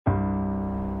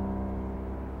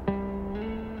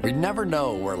We never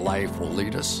know where life will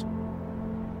lead us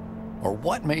or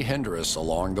what may hinder us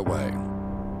along the way.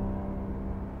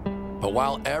 But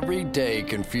while every day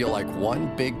can feel like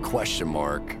one big question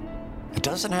mark, it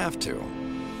doesn't have to.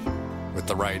 With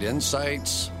the right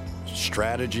insights,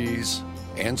 strategies,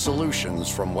 and solutions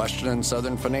from Western and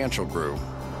Southern Financial Group,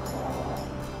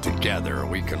 together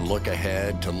we can look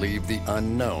ahead to leave the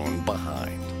unknown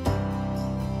behind.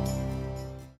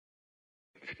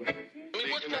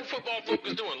 What's Pro Football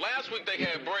Focus doing? Last week they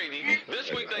had Brady. This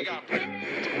week they got Brady.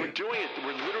 We're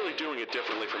literally doing it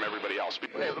differently from everybody else.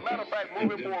 As a matter of fact,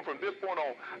 moving forward from this point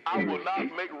on, I will not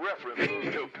make reference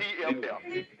to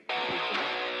PFF.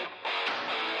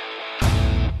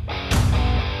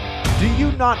 Do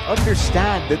you not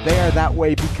understand that they are that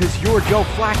way because you're Joe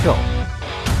Flacco?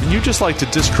 And you just like to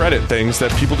discredit things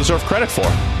that people deserve credit for.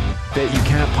 That you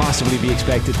can't possibly be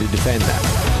expected to defend that.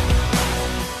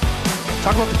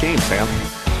 Talk about the game, Sam.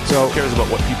 So, who cares about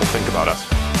what people think about us?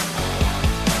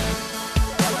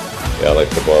 Yeah, I like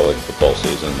football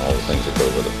season, all the things that go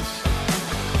with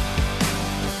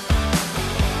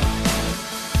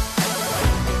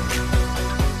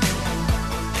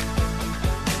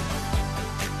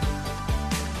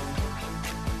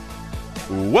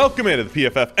it. Welcome into the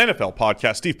PFF NFL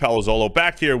podcast. Steve Palazzolo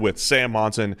back here with Sam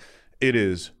Monson. It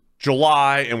is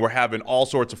July, and we're having all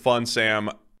sorts of fun, Sam.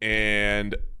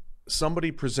 And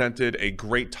somebody presented a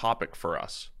great topic for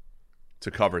us to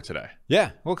cover today.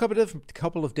 Yeah, well, a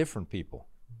couple of different people.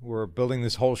 We're building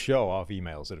this whole show off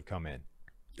emails that have come in.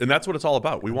 And that's what it's all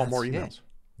about. We want more emails.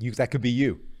 That could be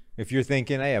you. If you're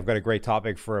thinking, hey, I've got a great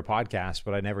topic for a podcast,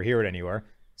 but I never hear it anywhere,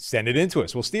 send it in to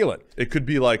us. We'll steal it. It could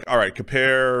be like, all right,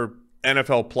 compare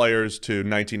NFL players to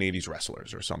 1980s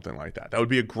wrestlers or something like that. That would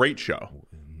be a great show.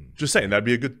 Just saying, that'd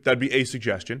be a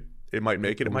suggestion. It might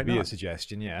make it, it might not. Be a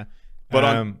suggestion, yeah. But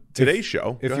on today's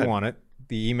show, if you want it,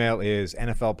 the email is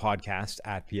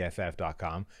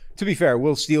nflpodcast@pff.com. To be fair,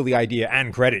 we'll steal the idea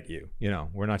and credit you. You know,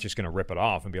 we're not just going to rip it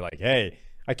off and be like, hey,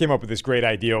 I came up with this great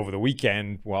idea over the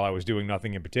weekend while I was doing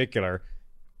nothing in particular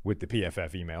with the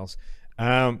PFF emails.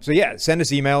 So yeah, send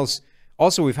us emails.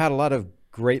 Also, we've had a lot of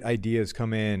great ideas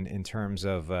come in terms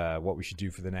of what we should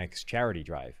do for the next charity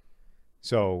drive.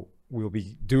 So we'll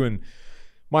be doing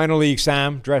Minor League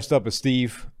Sam dressed up as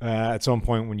Steve at some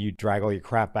point when you drag all your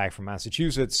crap back from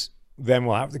Massachusetts. Then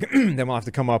we'll have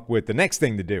to come up with the next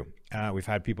thing to do. We've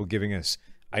had people giving us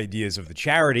ideas of the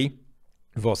charity.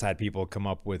 We've also had people come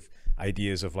up with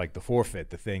ideas of like the forfeit,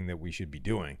 the thing that we should be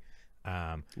doing.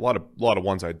 A lot of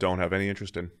ones I don't have any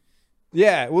interest in.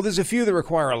 Yeah, well, there's a few that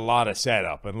require a lot of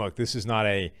setup. And look, this is not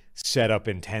a setup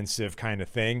intensive kind of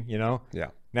thing, you know?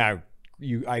 Yeah. Now,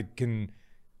 I can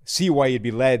see why you'd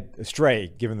be led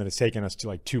astray, given that it's taken us to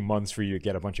like 2 months for you to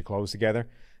get a bunch of clothes together.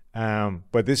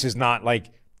 But this is not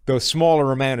like the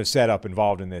smaller amount of setup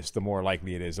involved in this, the more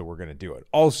likely it is that we're going to do it.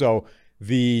 Also,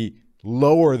 the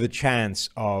lower the chance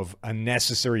of a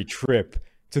necessary trip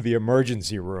to the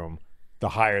emergency room, the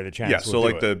higher the chance. Yeah, so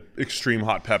like the extreme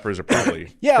hot peppers are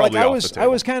probably yeah, probably like I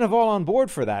was kind of all on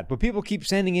board for that, but people keep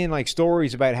sending in like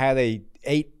stories about how they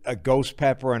ate a ghost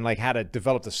pepper and like how to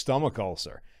develop a stomach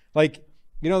ulcer. Like,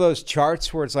 you know those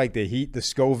charts where it's like the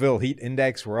Scoville heat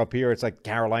index, where up here it's like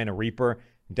Carolina Reaper,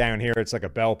 down here it's like a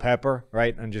bell pepper,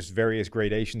 right? And just various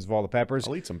gradations of all the peppers.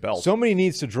 I'll eat some bells. Somebody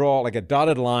needs to draw like a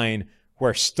dotted line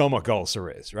where stomach ulcer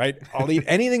is, right? I'll eat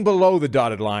anything below the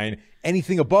dotted line.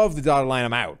 Anything above the dotted line,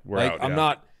 I'm out.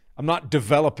 I'm not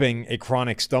developing a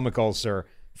chronic stomach ulcer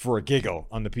for a giggle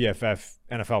on the PFF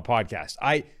NFL podcast.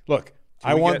 I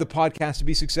want the podcast to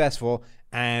be successful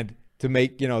and to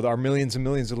make, our millions and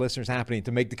millions of listeners happy,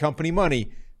 to make the company money,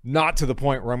 not to the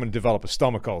point where I'm going to develop a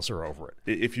stomach ulcer over it.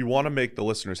 If you want to make the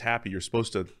listeners happy, you're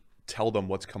supposed to tell them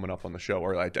what's coming up on the show,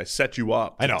 or I set you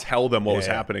up to tell them what was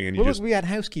happening, and we had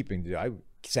housekeeping to do.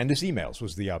 Send us emails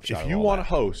was the upshot. If you want to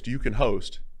host, you can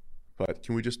host, but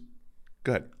can we just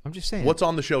go ahead? I'm just saying. What's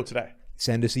on the show today?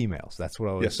 Send us emails. That's what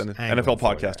I was. Yes, NFL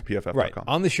podcast to PFF.com. Right.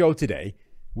 On the show today,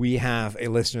 we have a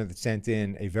listener that sent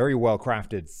in a very well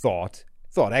crafted thought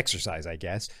exercise, I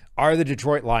guess. Are the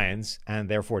Detroit Lions, and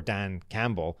therefore Dan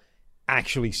Campbell,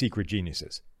 actually secret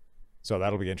geniuses? So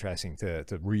that'll be interesting to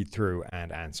read through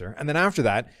and answer. And then after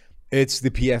that, it's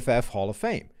the PFF Hall of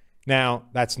Fame. Now,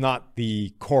 that's not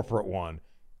the corporate one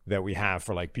that we have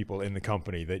for like people in the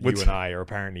company that you and I are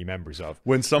apparently members of.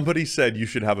 When somebody said you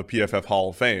should have a PFF Hall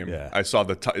of Fame, I saw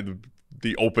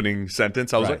the opening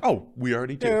sentence. I was like, oh, we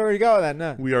already do. Yeah, we already got that.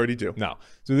 No. We already do. No.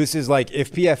 So this is like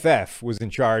if PFF was in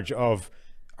charge of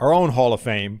our own Hall of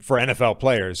Fame for NFL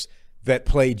players that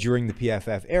played during the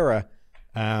PFF era,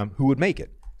 who would make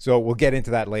it? So we'll get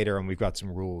into that later, and we've got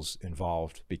some rules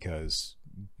involved because,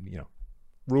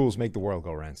 rules make the world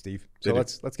go round, Steve. So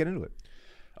let's get into it.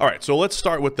 All right, so let's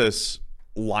start with this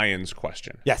Lions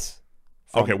question. Yes.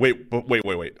 Okay,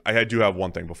 wait. I do have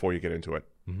one thing before you get into it.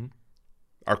 Mm-hmm.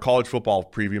 Our college football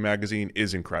preview magazine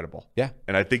is incredible. Yeah.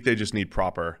 And I think they just need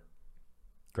proper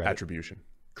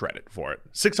credit for it.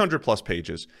 600 plus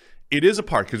pages. It is a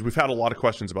part, because we've had a lot of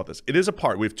questions about this. It is a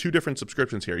part. We have two different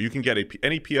subscriptions here. You can get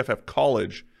any PFF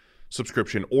college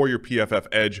subscription or your PFF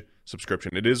Edge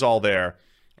subscription. It is all there.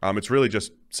 It's really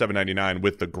just $7.99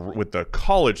 with the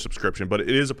college subscription, but it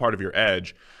is a part of your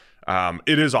Edge.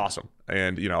 It is awesome.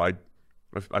 And,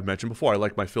 I've mentioned before, I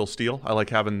like my Phil Steele. I like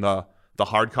having the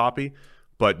hard copy,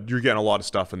 but you're getting a lot of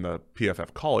stuff in the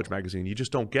PFF College magazine you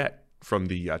just don't get from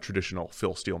the traditional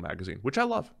Phil Steele magazine, which I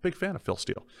love. Big fan of Phil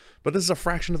Steele. But this is a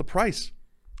fraction of the price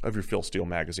of your Phil Steele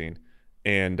magazine.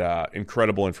 And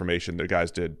incredible information. The guys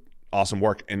did awesome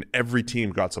work, and every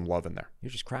team got some love in there.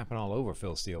 You're just crapping all over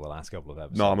Phil Steele the last couple of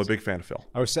episodes. No, I'm a big fan of Phil.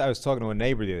 I was talking to a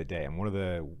neighbor the other day, and one of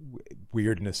the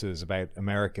weirdnesses about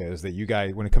America is that you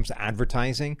guys, when it comes to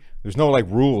advertising, there's no like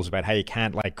rules about how you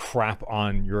can't like crap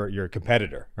on your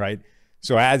competitor, right?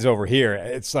 So ads over here,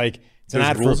 it's like There's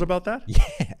ad rules for, about that?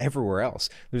 Yeah, everywhere else.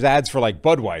 There's ads for like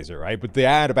Budweiser, right? But the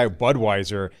ad about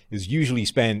Budweiser is usually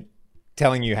spent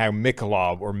telling you how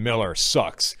Michelob or Miller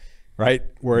sucks, right?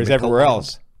 Whereas everywhere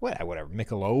else, whatever,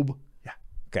 Michelob, yeah,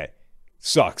 okay,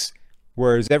 sucks.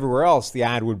 Whereas everywhere else, the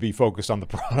ad would be focused on the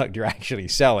product you're actually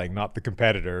selling, not the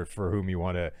competitor for whom you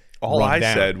want to. All I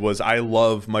said was I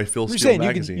love my Phil Steele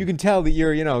magazine. You can tell that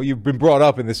you've been brought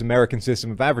up in this American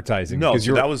system of advertising. No, because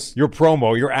so that was your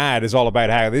promo, your ad is all about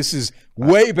how this is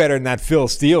way better than that Phil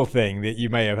Steele thing that you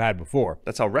may have had before.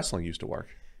 That's how wrestling used to work.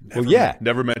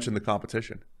 Never mentioned the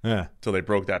competition. Yeah. Until they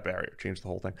broke that barrier, changed the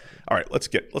whole thing. All right, let's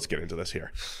get into this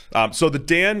here. So the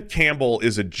Dan Campbell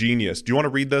is a genius. Do you want to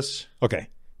read this? Okay.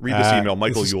 Read this email,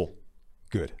 Michael Yule.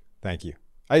 Good, thank you.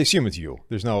 I assume it's Yule.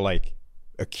 There's no like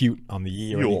acute on the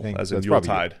E or Yule, anything. as in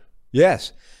Yuletide.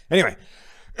 Yes. Anyway,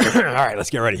 all right, let's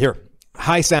get ready here.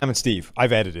 Hi, Sam and Steve.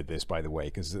 I've edited this, by the way,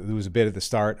 because there was a bit at the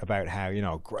start about how,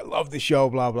 I love the show,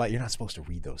 blah, blah. You're not supposed to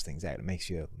read those things out. It makes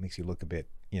you look a bit,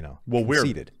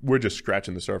 conceited. We're just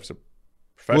scratching the surface of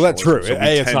professionalism. Well, that's true. So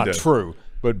A, it's not true.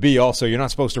 But B, also, you're not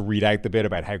supposed to read out the bit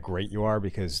about how great you are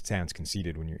because it sounds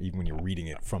conceited when you're reading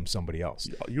it from somebody else.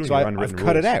 So I've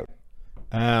cut it out.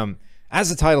 As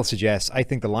the title suggests, I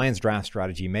think the Lions draft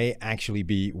strategy may actually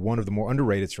be one of the more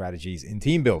underrated strategies in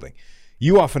team building.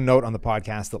 You often note on the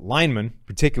podcast that linemen,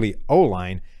 particularly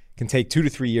O-line, can take 2 to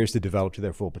 3 years to develop to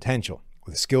their full potential,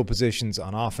 with skill positions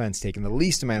on offense taking the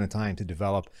least amount of time to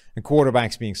develop and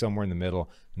quarterbacks being somewhere in the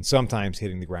middle and sometimes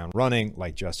hitting the ground running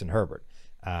like Justin Herbert.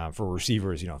 For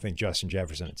receivers, think Justin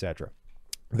Jefferson, etc.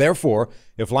 Therefore,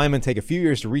 if linemen take a few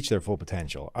years to reach their full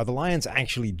potential, are the Lions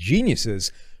actually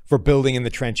geniuses for building in the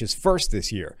trenches first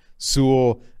this year?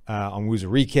 Sewell,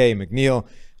 Onwuzurike, McNeil,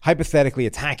 hypothetically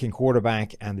attacking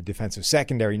quarterback and the defensive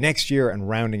secondary next year and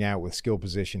rounding out with skill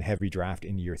position heavy draft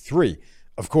in year 3.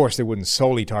 Of course, they wouldn't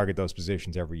solely target those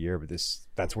positions every year, but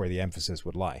that's where the emphasis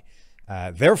would lie.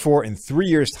 Therefore, in 3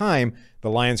 years' time, the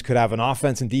Lions could have an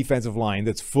offense and defensive line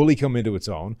that's fully come into its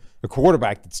own, a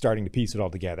quarterback that's starting to piece it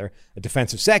all together, a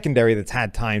defensive secondary that's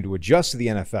had time to adjust to the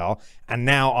NFL, and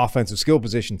now offensive skill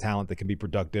position talent that can be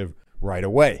productive right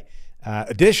away.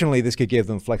 Additionally, this could give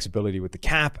them flexibility with the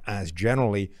cap, as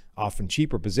generally often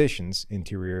cheaper positions,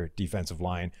 interior defensive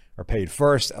line, are paid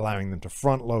first, allowing them to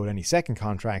front load any second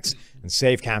contracts and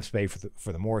save cap space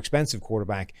for the more expensive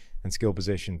quarterback and skill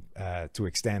position to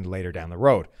extend later down the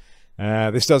road.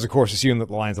 This does, of course, assume that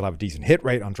the Lions will have a decent hit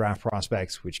rate on draft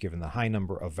prospects, which, given the high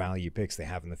number of value picks they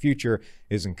have in the future,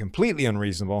 isn't completely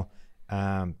unreasonable.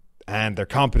 And they're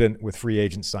competent with free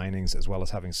agent signings, as well as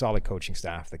having solid coaching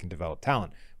staff that can develop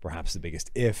talent, perhaps the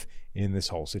biggest if in this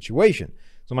whole situation.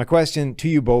 So my question to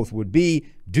you both would be,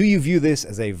 do you view this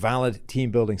as a valid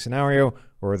team building scenario,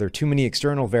 or are there too many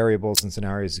external variables and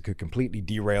scenarios that could completely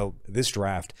derail this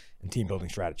draft and team building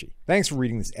strategy? Thanks for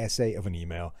reading this essay of an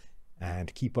email,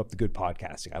 and keep up the good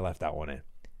podcasting. I left that one in.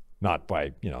 Not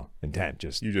by, intent,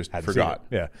 you just forgot.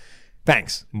 Yeah.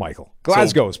 Thanks, Michael.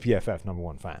 Glasgow's PFF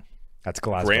 #1 fan. That's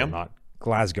Glasgow, Graham? not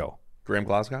Glasgow. Graham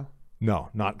Glasgow? No,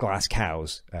 not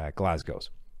Glasgow's, Glasgow's.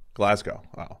 Glasgow.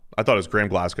 Oh, I thought it was Graham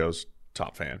Glasgow's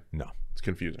top fan. No. It's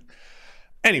confusing.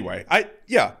 Anyway,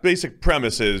 basic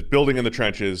premise is building in the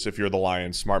trenches. If you're the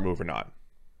Lions, smart move or not.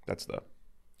 That's the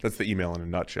email in a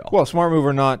nutshell. Well, smart move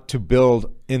or not to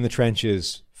build in the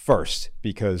trenches first,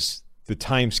 because the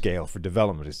time scale for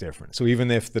development is different. So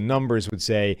even if the numbers would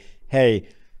say, hey,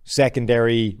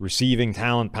 secondary, receiving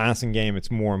talent, passing game,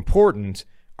 it's more important,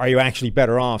 are you actually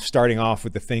better off starting off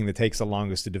with the thing that takes the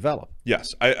longest to develop?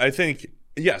 Yes, I think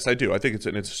Yes, I do. I think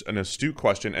it's an astute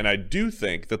question, and I do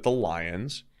think that the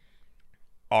Lions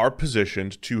are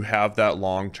positioned to have that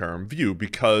long-term view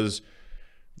because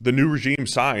the new regime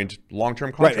signed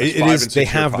long-term contracts. Right. It is. They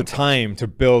have the time to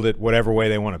build it whatever way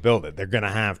they want to build it. They're going to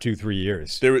have 2-3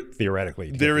 years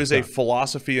theoretically. There is a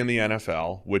philosophy in the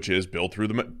NFL which is build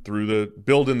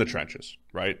build in the trenches,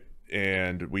 right?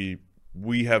 And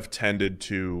we have tended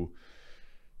to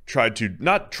tried to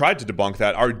debunk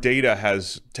that. Our data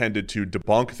has tended to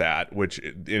debunk that, which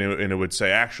and it would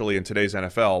say actually in today's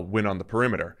NFL, win on the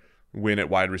perimeter, win at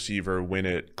wide receiver, win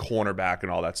at cornerback,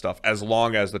 and all that stuff, as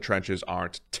long as the trenches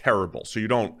aren't terrible. So you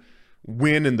don't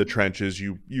win in the trenches.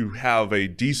 You have a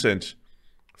decent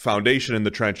foundation in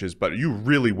the trenches, but you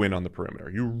really win on the perimeter.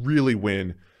 You really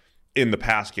win in the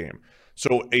pass game.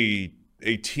 So a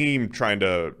team trying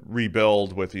to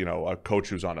rebuild with a coach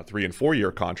who's on a 3 and 4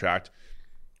 year contract,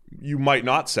 you might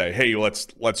not say, hey,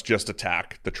 let's just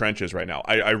attack the trenches right now.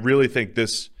 I really think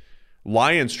this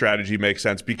Lions strategy makes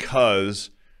sense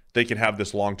because they can have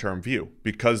this long-term view,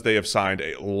 because they have signed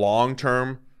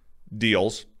long-term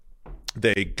deals.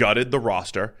 They gutted the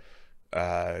roster.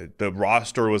 The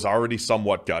roster was already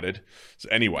somewhat gutted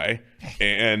anyway.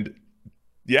 And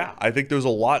yeah, I think there's a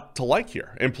lot to like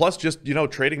here. And plus just,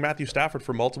 trading Matthew Stafford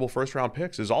for multiple first-round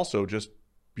picks is also just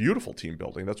beautiful team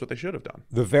building. That's what they should have done.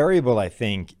 The variable, I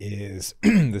think, is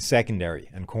the secondary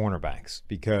and cornerbacks,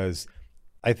 because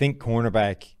I think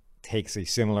cornerback takes a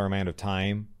similar amount of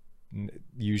time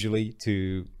usually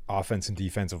to offense and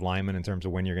defensive linemen in terms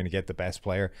of when you're going to get the best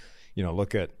player.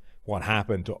 Look at what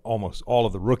happened to almost all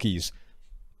of the rookies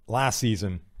last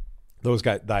season. Those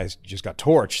guys just got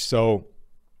torched. So,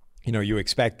 you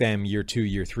expect them year 2,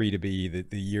 year 3 to be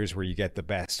the years where you get the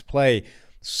best play.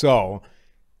 So,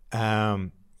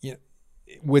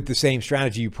 with the same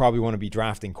strategy, you probably want to be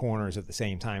drafting corners at the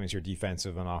same time as your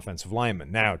defensive and offensive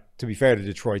linemen. Now, to be fair to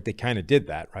Detroit, they kind of did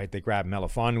that, right? They grabbed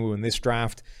Melifonwu in this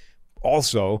draft.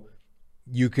 Also,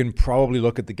 you can probably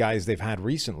look at the guys they've had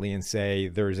recently and say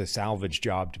there's a salvage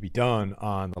job to be done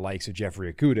on the likes of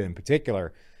Jeffrey Okudah in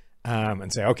particular,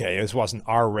 and say, okay, this wasn't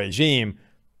our regime,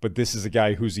 but this is a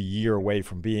guy who's a year away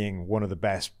from being one of the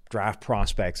best draft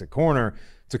prospects at corner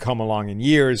to come along in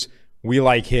years. We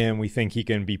like him. We think he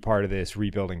can be part of this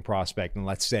rebuilding prospect. And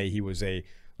let's say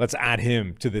let's add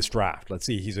him to this draft. Let's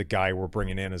see, he's a guy we're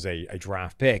bringing in as a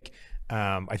draft pick.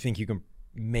 I think you can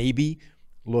maybe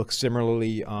look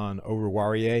similarly on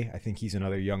Oruwariye. I think he's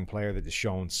another young player that has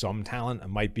shown some talent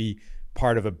and might be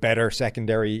part of a better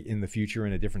secondary in the future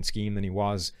in a different scheme than he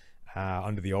was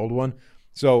under the old one.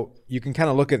 So you can kind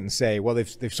of look at it and say, well,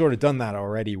 they've sort of done that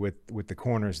already with the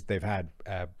corners that they've had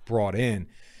brought in.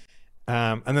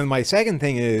 And then my second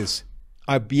thing is,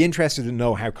 I'd be interested to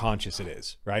know how conscious it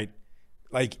is, right?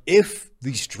 Like, if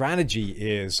the strategy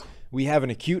is we have an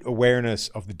acute awareness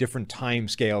of the different time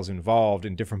scales involved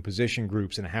in different position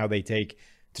groups and how they take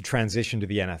to transition to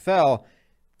the NFL,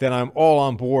 then I'm all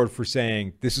on board for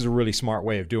saying this is a really smart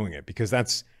way of doing it, because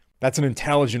that's an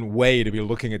intelligent way to be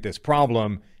looking at this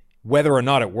problem, whether or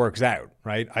not it works out,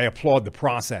 right? I applaud the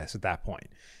process at that point.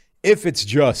 If it's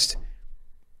just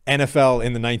NFL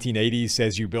in the 1980s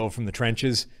says you build from the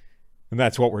trenches, and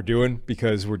that's what we're doing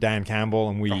because we're Dan Campbell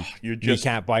and we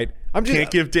can't bite. Can't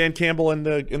give Dan Campbell and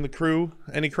the crew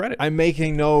any credit. I'm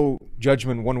making no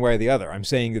judgment one way or the other. I'm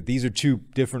saying that these are two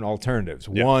different alternatives.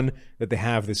 Yeah. One, that they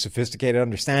have this sophisticated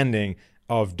understanding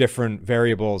of different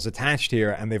variables attached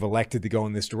here, and they've elected to go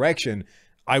in this direction.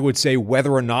 I would say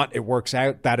whether or not it works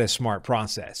out, that is smart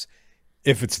process.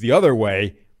 If it's the other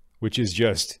way, which is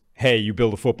just, hey, you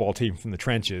build a football team from the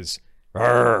trenches,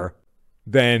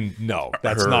 then no,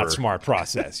 that's not smart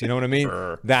process. You know what I mean?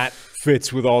 That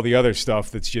fits with all the other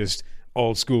stuff that's just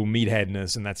old school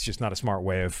meatheadness, and that's just not a smart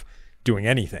way of doing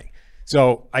anything.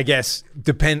 So I guess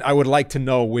I would like to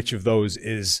know which of those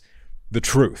is the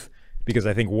truth, because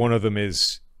I think one of them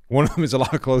is a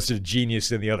lot closer to genius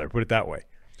than the other. Put it that way.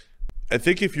 I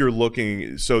think if you're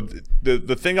looking, so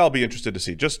the thing I'll be interested to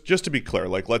see, just to be clear,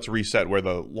 like, let's reset where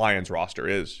the Lions roster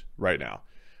is right now.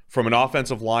 From an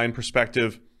offensive line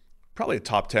perspective, probably a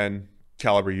top 10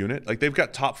 caliber unit. Like, they've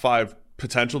got top 5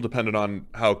 potential depending on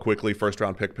how quickly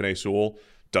first-round pick Penei Sewell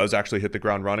does actually hit the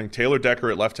ground running. Taylor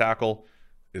Decker at left tackle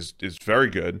is very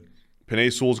good.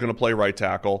 Penei Sewell's going to play right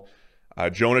tackle.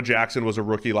 Jonah Jackson was a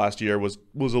rookie last year, was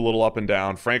a little up and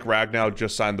down. Frank Ragnow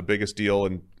just signed the biggest deal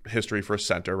in history for a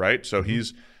center, right? So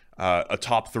he's a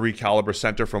top 3 caliber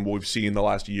center from what we've seen the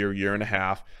last year and a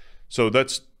half. So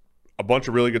that's a bunch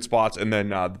of really good spots. And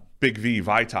then Big V,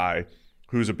 Vaitai,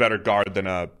 who's a better guard than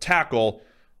a tackle,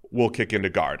 will kick into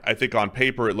guard. I think on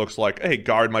paper it looks like, hey,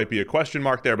 guard might be a question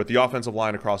mark there, but the offensive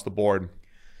line across the board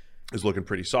is looking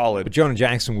pretty solid. But Jonah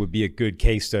Jackson would be a good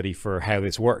case study for how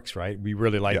this works, right? We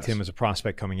really liked him as a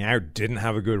prospect coming out, didn't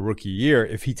have a good rookie year.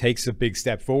 If he takes a big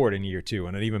step forward in year 2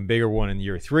 and an even bigger one in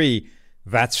year 3,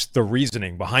 that's the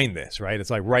reasoning behind this, right? It's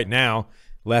like right now,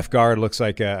 left guard looks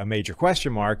like a major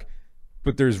question mark,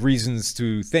 but there's reasons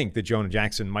to think that Jonah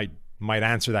Jackson might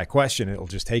answer that question. It'll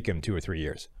just take him 2 or 3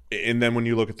 years. And then when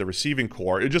you look at the receiving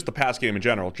core, just the pass game in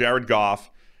general, Jared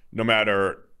Goff, no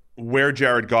matter where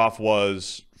Jared Goff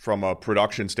was from a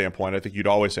production standpoint, I think you'd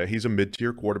always say he's a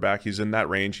mid-tier quarterback. He's in that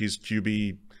range. He's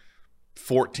QB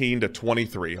 14 to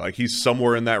 23. Like, he's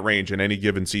somewhere in that range in any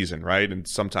given season, right? And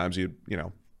sometimes you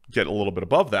get a little bit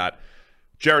above that.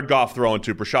 Jared Goff throwing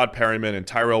to Brashad Perryman and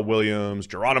Tyrell Williams,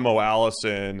 Geronimo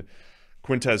Allison,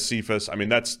 Quintez Cephas. I mean,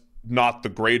 that's not the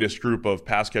greatest group of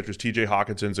pass catchers. TJ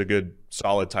Hawkinson's a good,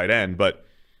 solid tight end. But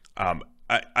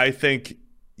I think,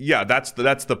 that's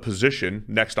the position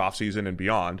next offseason and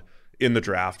beyond in the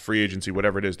draft, free agency,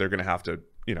 whatever it is, they're going to have to,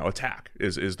 attack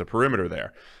is the perimeter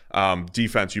there.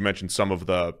 Defense, you mentioned some of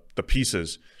the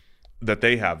pieces that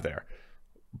they have there.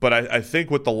 But I think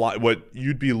what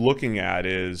you'd be looking at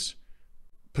is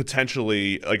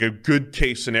potentially like a good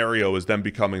case scenario is them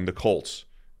becoming the Colts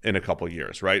in a couple of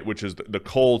years, right? Which is the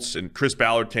Colts, and Chris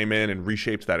Ballard came in and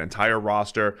reshaped that entire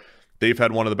roster. They've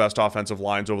had one of the best offensive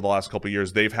lines over the last couple of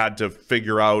years. They've had to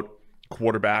figure out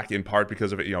quarterback in part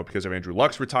because of Andrew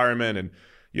Luck's retirement and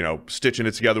stitching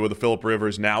it together with the Phillip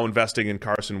Rivers, now investing in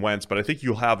Carson Wentz. But I think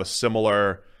you'll have a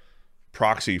similar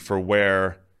proxy for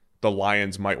where the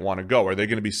Lions might want to go. Are they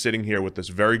going to be sitting here with this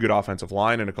very good offensive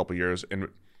line in a couple of years? And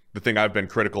the thing I've been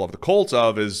critical of the Colts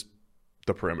of is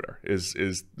the perimeter, is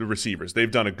the receivers.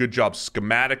 They've done a good job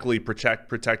schematically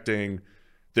protecting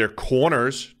their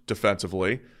corners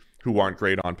defensively, who aren't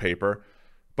great on paper.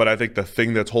 But I think the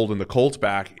thing that's holding the Colts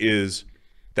back is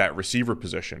that receiver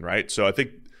position, right? So I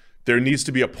think there needs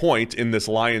to be a point in this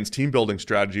Lions team building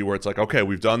strategy where it's like, okay,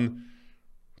 we've done,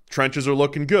 trenches are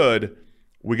looking good.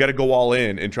 We got to go all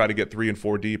in and try to get 3 and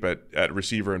 4 deep at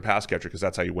receiver and pass catcher, because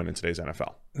that's how you win in today's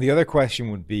NFL. The other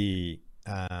question would be,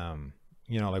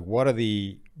 what are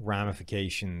the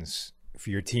ramifications for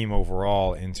your team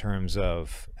overall in terms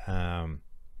of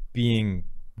being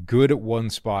good at one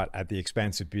spot at the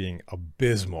expense of being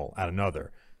abysmal at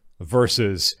another,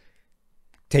 versus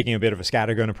taking a bit of a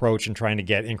scattergun approach and trying to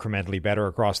get incrementally better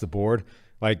across the board?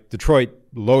 Like, Detroit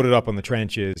loaded up on the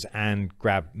trenches and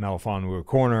grabbed Melifonwu a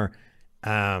corner,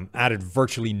 added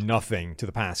virtually nothing to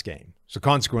the pass game. So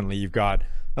consequently, you've got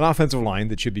an offensive line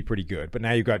that should be pretty good, but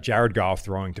now you've got Jared Goff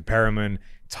throwing to Perriman,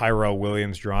 Tyrell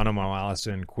Williams, Geronimo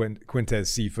Allison, Quintez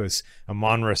Cephas,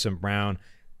 Amon-Ra St. Brown.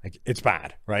 Like, it's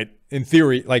bad, right? In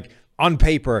theory, like on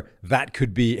paper, that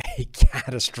could be a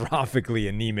catastrophically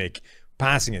anemic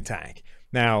passing attack.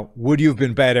 Now, would you have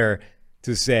been better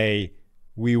to say,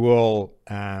 we will,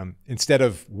 instead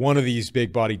of one of these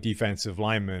big body defensive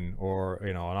linemen or,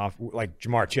 like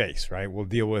Jamar Chase, right? We'll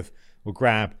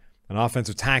grab an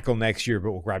offensive tackle next year,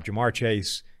 but we'll grab Jamar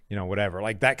Chase, whatever,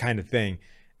 like that kind of thing.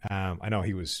 I know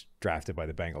he was drafted by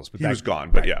the Bengals, but he was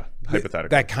gone, but yeah, hypothetically.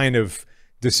 That kind of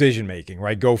decision-making,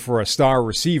 right? Go for a star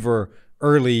receiver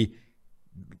early,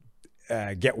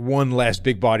 get one less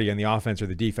big body on the offense or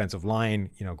the defensive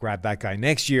line, grab that guy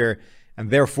next year. And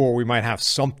therefore, we might have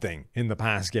something in the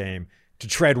pass game to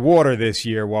tread water this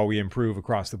year while we improve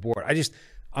across the board.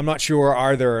 I'm not sure,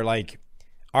 are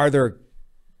there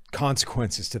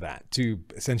consequences to that, to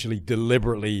essentially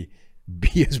deliberately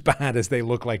be as bad as they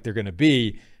look like they're going to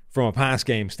be from a pass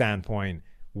game standpoint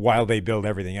while they build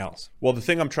everything else? Well,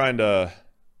 the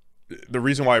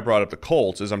reason why I brought up the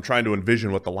Colts is I'm trying to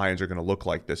envision what the Lions are going to look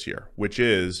like this year, which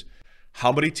is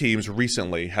how many teams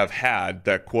recently have had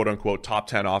that quote-unquote top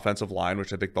 10 offensive line,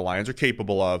 which I think the Lions are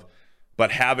capable of,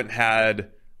 but haven't had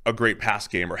a great pass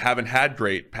game or haven't had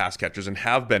great pass catchers and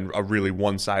have been a really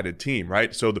one-sided team,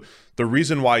 right? So the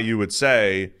reason why you would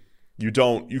say you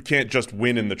can't just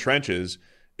win in the trenches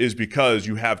is because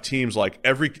you have teams like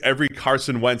every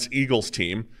Carson Wentz Eagles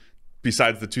team,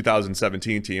 besides the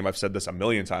 2017 team. I've said this a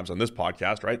million times on this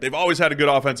podcast, right? They've always had a good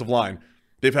offensive line.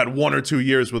 They've had 1 or 2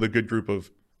 years with a good group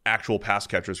of actual pass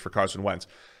catchers for Carson Wentz.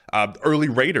 Early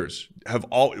Raiders have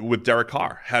with Derek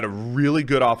Carr, had a really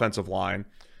good offensive line,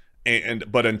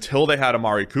 but until they had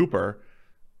Amari Cooper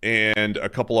and a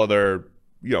couple other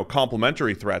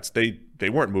complementary threats, they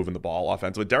weren't moving the ball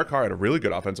offensively. Derek Carr had a really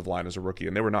good offensive line as a rookie,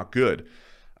 and they were not good.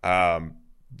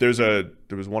 There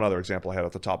was one other example I had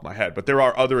off the top of my head, but there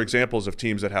are other examples of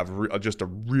teams that have just a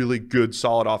really good,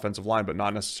 solid offensive line, but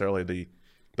not necessarily the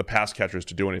pass catchers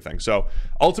to do anything. So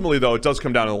ultimately, though, it does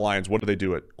come down to the Lions. What do they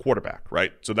do at quarterback,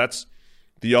 right? So that's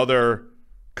the other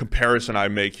comparison I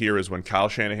make here is when Kyle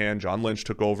Shanahan, John Lynch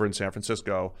took over in San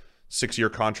Francisco, 6-year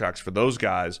contracts for those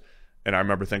guys. And I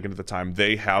remember thinking at the time,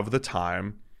 they have the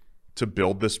time to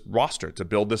build this roster, to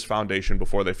build this foundation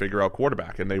before they figure out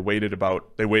quarterback. And they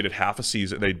waited half a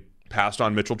season. They passed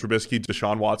on Mitchell Trubisky,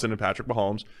 Deshaun Watson, and Patrick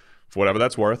Mahomes for whatever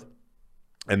that's worth.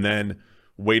 And then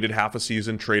waited half a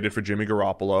season, traded for Jimmy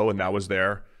Garoppolo, and that was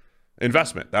their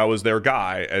investment. That was their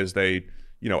guy as they,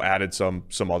 added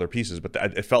some other pieces. But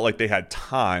it felt like they had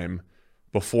time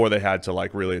before they had to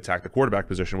like really attack the quarterback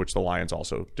position, which the Lions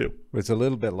also do. It's a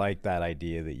little bit like that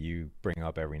idea that you bring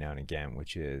up every now and again,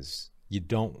 which is you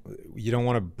don't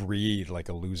want to breed like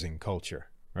a losing culture,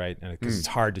 right? And because it's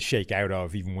hard to shake out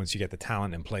of, even once you get the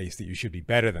talent in place, that you should be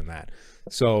better than that.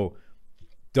 So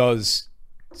does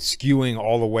skewing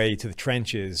all the way to the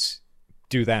trenches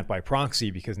do that by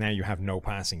proxy, because now you have no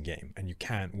passing game and you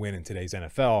can't win in today's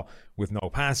NFL with no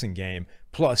passing game?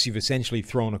 Plus you've essentially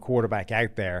thrown a quarterback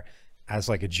out there as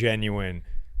like a genuine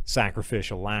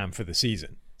sacrificial lamb for the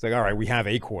season. It's like, all right, we have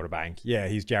a quarterback. Yeah,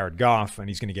 he's Jared Goff, and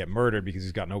he's going to get murdered because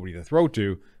he's got nobody to throw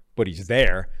to, but he's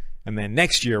there. And then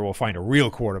next year we'll find a real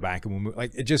quarterback, and we'll move.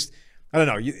 Like, it just, I don't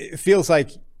know. It feels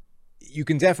like you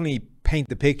can definitely paint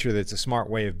the picture that it's a smart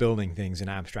way of building things in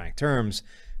abstract terms,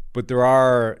 but there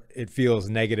are, it feels,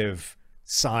 negative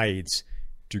sides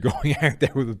to going out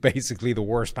there with basically the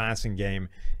worst passing game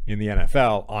in the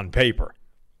NFL on paper.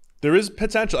 There is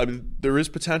potential. I mean, there is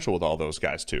potential with all those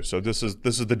guys too. So this is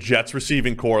the Jets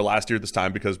receiving core last year this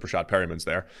time because Brashad Perriman's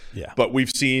there. Yeah. But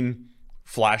we've seen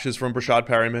flashes from Brashad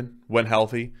Perriman when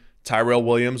healthy. Tyrell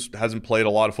Williams hasn't played a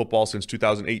lot of football since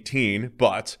 2018,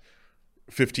 but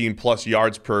 15 plus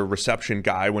yards per reception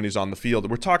guy when he's on the field.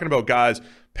 We're talking about guys,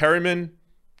 Perriman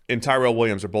and Tyrell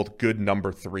Williams are both good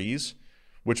number 3s,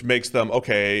 which makes them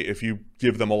okay if you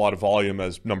give them a lot of volume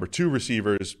as number 2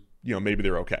 receivers. Maybe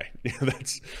they're okay.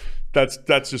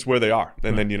 That's just where they are.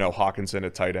 And then, Hawkinson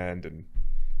at tight end, and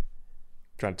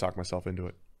trying to talk myself into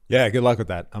it. Yeah, good luck with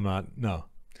that.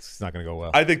 It's not going to go well.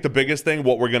 I think the biggest thing,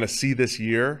 what we're going to see this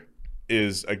year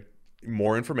is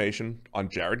more information on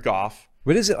Jared Goff.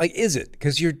 But is it?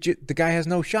 Because the guy has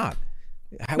no shot.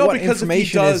 No, what because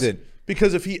information is it?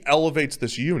 Because if he elevates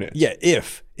this unit. Yeah,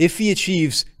 if he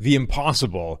achieves the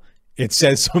impossible, it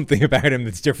says something about him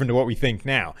that's different to what we think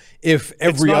now. If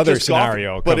every other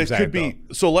scenario Goff, but comes it could be.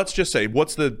 So let's just say,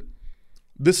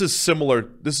 this is similar.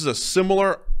 This is a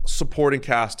similar supporting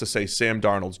cast to, say, Sam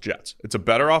Darnold's Jets. It's a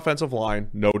better offensive line,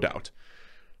 no doubt.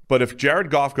 But if Jared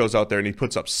Goff goes out there and he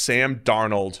puts up Sam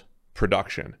Darnold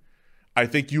production, I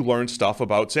think you learn stuff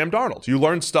about Sam Darnold. You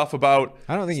learn stuff about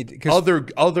other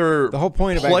the whole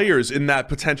point players in that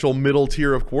potential middle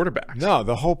tier of quarterbacks. No,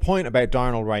 the whole point about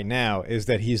Darnold right now is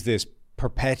that he's this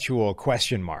perpetual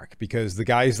question mark, because the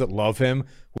guys that love him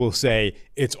will say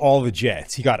it's all the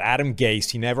Jets. He got Adam Gase.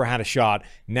 He never had a shot.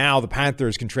 Now the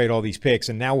Panthers can trade all these picks,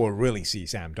 and now we'll really see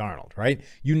Sam Darnold, right?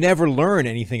 You never learn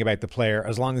anything about the player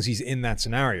as long as he's in that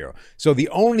scenario. So the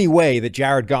only way that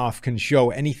Jared Goff can show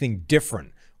anything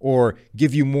different or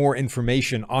give you more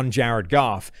information on Jared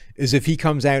Goff is if he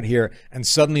comes out here and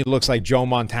suddenly looks like Joe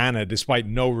Montana despite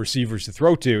no receivers to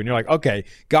throw to. And you're like, okay,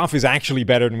 Goff is actually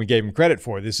better than we gave him credit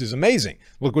for. This is amazing.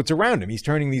 Look what's around him. He's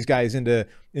turning these guys into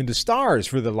stars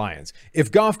for the Lions.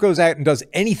 If Goff goes out and does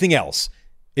anything else,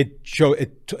 it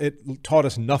taught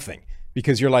us nothing,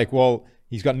 because you're like, well,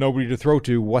 he's got nobody to throw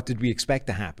to. What did we expect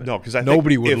to happen? No, because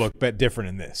nobody would look different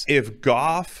in this. If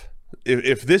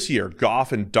this year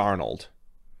Goff and Darnold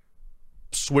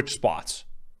switch spots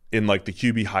in like the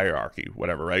QB hierarchy,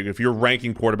 whatever, right? If you're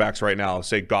ranking quarterbacks right now,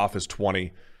 say Goff is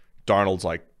 20, Darnold's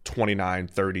like 29,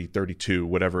 30, 32,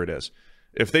 whatever it is.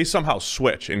 If they somehow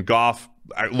switch and Goff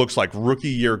looks like rookie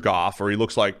year Goff, or he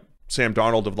looks like Sam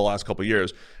Darnold of the last couple of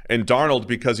years, and Darnold,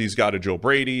 because he's got a Joe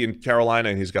Brady in Carolina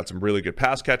and he's got some really good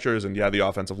pass catchers, and yeah, the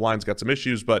offensive line's got some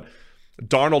issues, but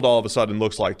Darnold all of a sudden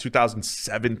looks like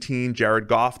 2017 Jared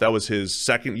Goff. That was his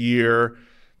second year.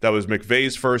 That was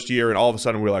McVay's first year, and all of a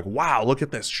sudden we're like, wow, look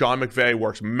at this. Sean McVay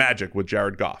works magic with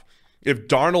Jared Goff. If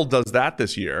Darnold does that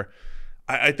this year,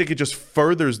 I think it just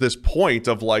furthers this point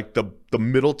of like the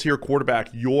middle tier quarterback.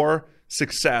 Your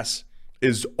success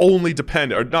is only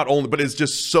dependent, or not only, but it's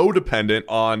just so dependent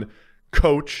on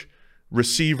coach,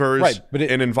 receivers,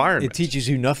 and environment. It teaches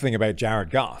you nothing about Jared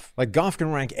Goff. Like, Goff can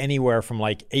rank anywhere from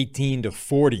like 18 to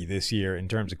 40 this year in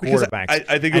terms of quarterbacks.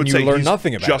 I think and you learn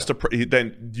nothing about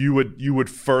then you would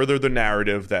further the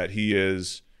narrative that he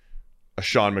is a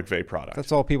Sean McVay product.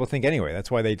 That's all people think anyway. That's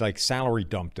why they like salary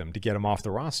dumped him to get him off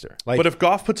the roster. But if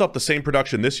Goff puts up the same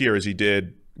production this year as he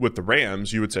did with the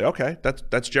Rams, you would say, okay,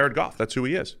 that's Jared Goff. That's who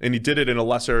he is, and he did it in a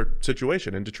lesser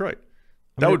situation in Detroit.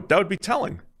 That would be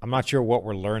telling. I'm not sure what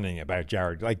we're learning about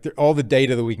Jared. Like all the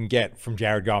data that we can get from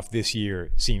Jared Goff this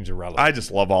year seems irrelevant. I just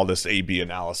love all this A/B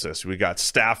analysis. We got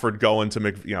Stafford going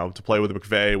to to play with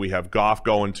McVay. We have Goff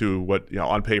going to what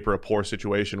on paper a poor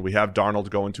situation. We have Darnold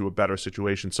going to a better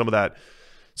situation. Some of that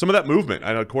movement.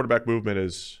 I know quarterback movement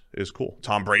is cool.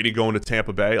 Tom Brady going to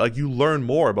Tampa Bay. Like you learn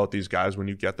more about these guys when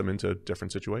you get them into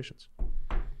different situations.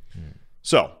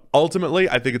 So ultimately,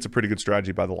 I think it's a pretty good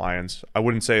strategy by the Lions. I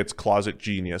wouldn't say it's closet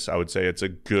genius. I would say it's a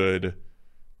good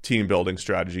team building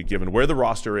strategy given where the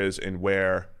roster is and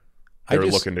where they're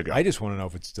looking to go. I just want to know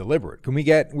if it's deliberate. We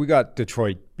got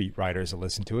Detroit beat writers that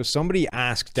listen to us. Somebody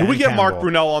asked Dan Can we get Campbell, Mark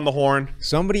Brunell on the horn?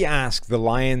 Somebody asked the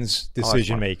Lions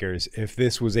decision makers if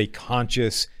this was a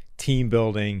conscious team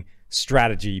building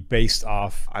strategy based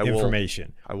off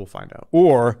information. I will find out.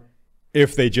 Or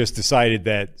if they just decided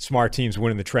that smart teams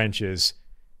win in the trenches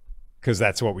because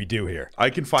that's what we do here. I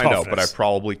can find out, but I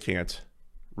probably can't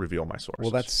reveal my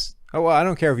sources. Well, I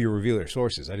don't care if you reveal their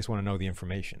sources. I just want to know the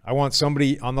information. I want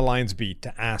somebody on the Lions beat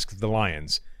to ask the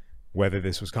Lions whether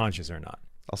this was conscious or not.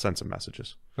 I'll send some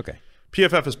messages. Okay.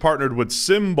 PFF has partnered with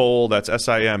Symbol, that's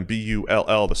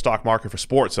SIMBULL, the stock market for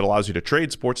sports that allows you to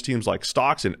trade sports teams like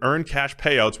stocks and earn cash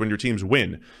payouts when your teams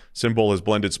win. Symbol has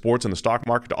blended sports and the stock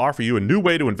market to offer you a new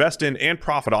way to invest in and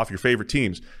profit off your favorite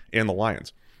teams and the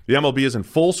Lions. The MLB is in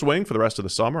full swing for the rest of the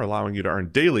summer, allowing you to earn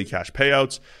daily cash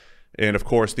payouts. And, of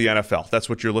course, the NFL. That's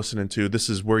what you're listening to. This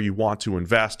is where you want to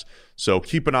invest. So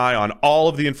keep an eye on all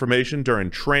of the information during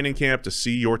training camp to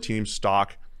see your team's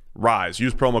stock rise.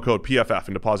 Use promo code PFF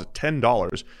and deposit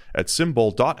 $10 at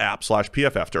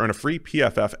symbol.app/PFF to earn a free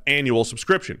PFF annual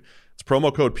subscription. It's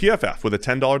promo code PFF with a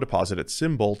 $10 deposit at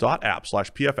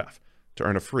symbol.app/PFF to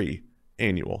earn a free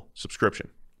annual subscription.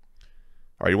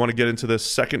 All right, you want to get into this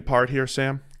second part here,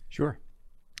 Sam? Sure.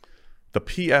 The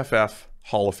PFF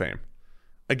Hall of Fame.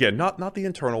 Again, not the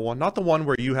internal one, not the one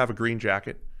where you have a green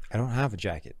jacket. I don't have a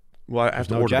jacket. Well, I have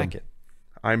to order jacket. Them.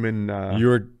 I'm in.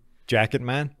 You're a jacket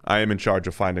man? I am in charge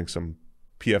of finding some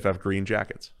PFF green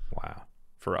jackets. Wow.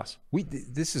 For us.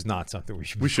 This is not something we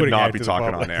should be We should not be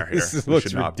talking on air here. This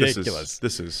looks ridiculous.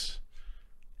 This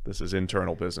is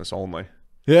internal business only.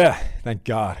 Yeah, thank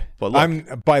God. But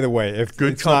look, by the way, if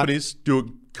good companies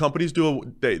do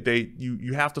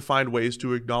you have to find ways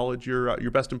to acknowledge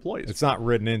your best employees. It's not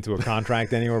written into a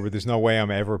contract anywhere, but there's no way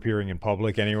I'm ever appearing in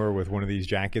public anywhere with one of these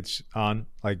jackets on.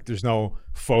 Like, there's no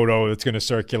photo that's going to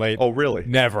circulate. Oh, really?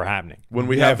 Never happening. When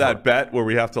we have that bet where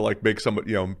we have to like make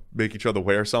somebody, make each other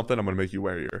wear something, I'm going to make you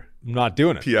wear your. I'm not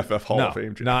doing it. PFF Hall of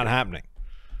Fame jacket. Not happening.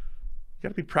 You got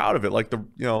to be proud of it. Like the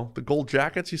gold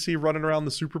jackets you see running around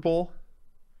the Super Bowl.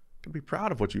 You got to be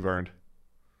proud of what you've earned.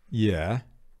 Yeah.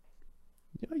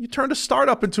 You turned a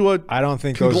startup into a I don't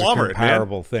think those are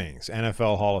comparable things.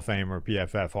 NFL Hall of Fame or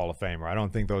PFF Hall of Famer. I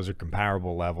don't think those are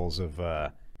comparable levels of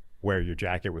wear your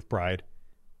jacket with pride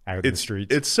out in the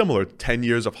streets. It's similar. 10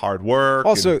 years of hard work.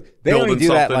 Also, they only do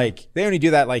that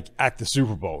like at the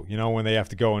Super Bowl. When they have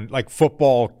to go in like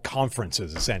football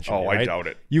conferences, essentially. Oh, right? I doubt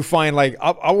it. You find like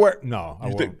I'll wear no.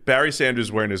 I think Barry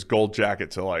Sanders wearing his gold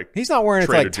jacket to like he's not wearing it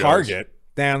to like Joe's. Target.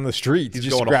 Down the street. He's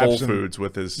going to Whole Foods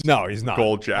with his he's not.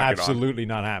 Gold jacket Absolutely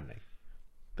not happening.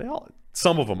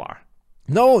 Some of them are.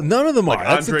 No, none of them are.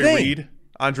 That's Andre the thing. Reed.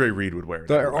 Andre Reed would wear it.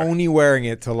 They're only wearing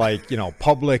it to like,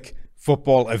 public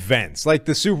football events, like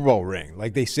the Super Bowl ring.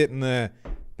 Like they sit in the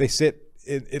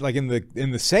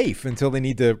safe until they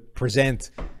need to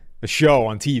present a show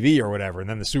on TV or whatever, and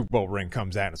then the Super Bowl ring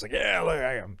comes out and it's like, yeah, look,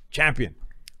 I am champion.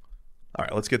 All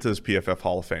right, let's get to this PFF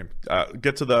Hall of Fame.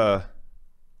 Get to the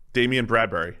Damian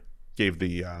Bradbury gave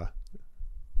the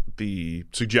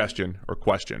suggestion or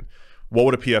question, what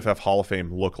would a PFF Hall of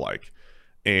Fame look like?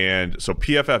 And so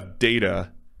PFF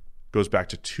data goes back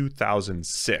to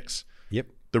 2006. Yep.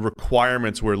 The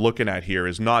requirements we're looking at here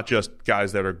is not just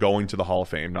guys that are going to the Hall of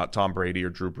Fame, not Tom Brady or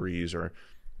Drew Brees or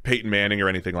Peyton Manning or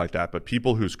anything like that, but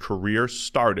people whose career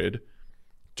started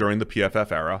during the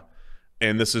PFF era.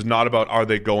 And this is not about are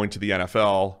they going to the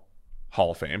NFL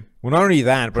Hall of Fame. Well, not only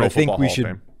that, but Pro I think Football Hall of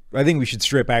Fame. I think we should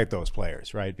strip out those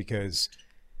players, right? Because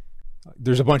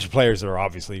there's a bunch of players that are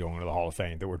obviously going to the Hall of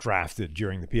Fame that were drafted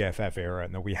during the PFF era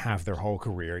and that we have their whole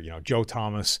career. Joe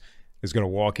Thomas is going to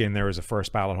walk in there as a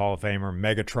first ballot Hall of Famer.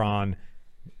 Megatron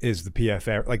is the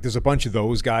PFF. Like, there's a bunch of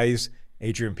those guys,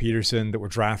 Adrian Peterson, that were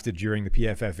drafted during the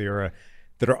PFF era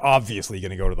that are obviously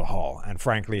going to go to the Hall. And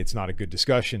frankly, it's not a good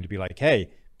discussion to be like, hey,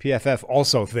 PFF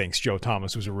also thinks Joe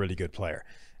Thomas was a really good player.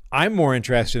 I'm more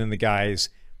interested in the guys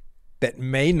that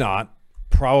may not,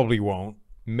 probably won't,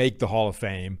 make the Hall of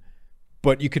Fame,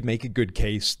 but you could make a good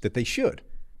case that they should,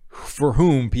 for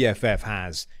whom PFF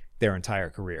has their entire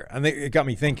career. And it got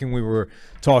me thinking. We were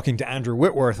talking to Andrew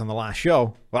Whitworth on the last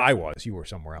show. Well, I was. You were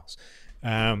somewhere else.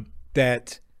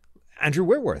 That Andrew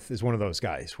Whitworth is one of those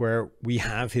guys where we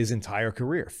have his entire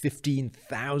career,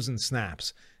 15,000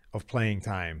 snaps of playing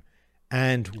time.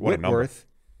 And Whitworth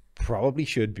probably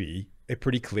should be a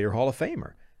pretty clear Hall of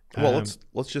Famer. Well,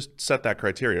 let's just set that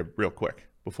criteria real quick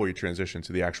before you transition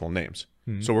to the actual names.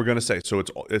 Mm-hmm. So we're going to say, so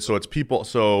it's people.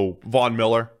 So Von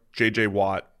Miller, J.J.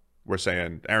 Watt, we're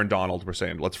saying Aaron Donald, we're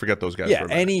saying, let's forget those guys. Yeah,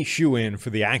 any shoe-in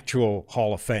for the actual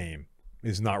Hall of Fame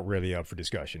is not really up for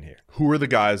discussion here. Who are the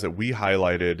guys that we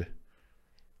highlighted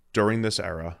during this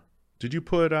era? Did you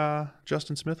put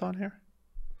Justin Smith on here?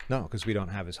 No, because we don't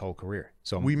have his whole career.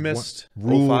 So we missed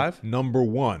rule 05? Number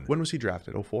one. When was he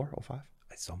drafted? 04, 05?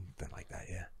 Something like that,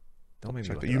 yeah. Don't make me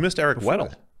check look that. it You up. missed Eric Before Weddle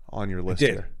that. on your list I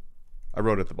did. here. I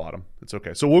wrote it at the bottom. It's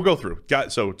okay. So we'll go through.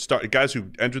 Guys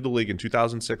who entered the league in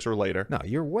 2006 or later. No,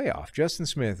 you're way off. Justin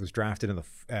Smith was drafted in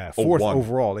the fourth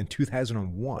overall in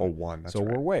 2001. 01, that's so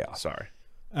right. we're way off. Sorry.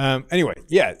 Anyway,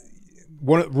 yeah.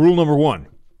 Rule number one,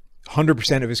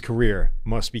 100% of his career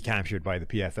must be captured by the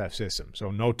PFF system.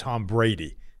 So no Tom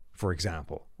Brady, for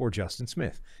example, or Justin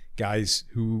Smith. Guys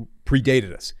who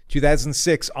predated us.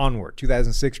 2006 onward.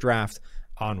 2006 draft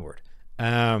onward.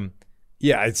 I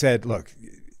said, look,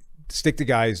 stick to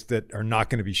guys that are not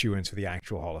going to be shoe-ins for the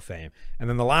actual Hall of Fame. And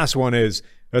then the last one is,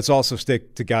 let's also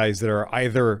stick to guys that are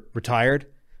either retired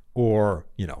or,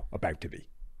 about to be.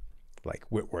 Like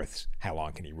Whitworth's, how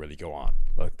long can he really go on?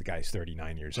 Look, the guy's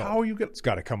 39 years old. How are you going to... It's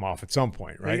got to come off at some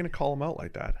point, right? How are you going to call him out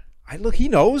like that? Look, he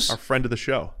knows. Our friend of the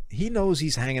show. He knows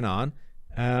he's hanging on.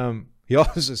 He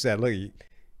also said, look,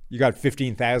 you got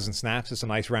 15,000 snaps. It's a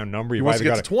nice round number. He wants to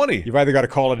get to 20. You've either got to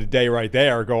call it a day right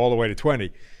there or go all the way to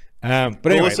 20. But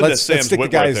anyway, let's stick to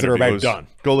guys that are about done.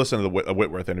 Go listen to the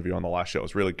Whitworth interview on the last show.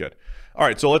 It's really good. All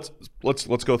right, so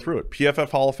let's go through it.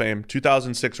 PFF Hall of Fame,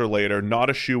 2006 or later, not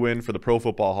a shoe-in for the Pro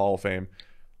Football Hall of Fame.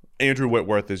 Andrew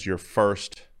Whitworth is your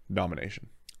first nomination.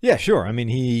 Yeah, sure. I mean,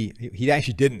 he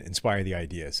actually didn't inspire the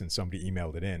idea since somebody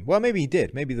emailed it in. Well, maybe he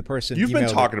did. Maybe the person You've been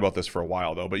talking about this for a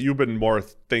while, though, but you've been more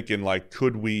thinking, like,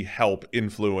 could we help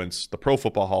influence the Pro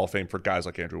Football Hall of Fame for guys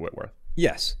like Andrew Whitworth?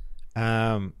 Yes.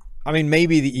 I mean,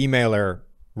 maybe the emailer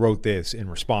wrote this in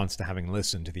response to having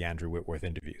listened to the Andrew Whitworth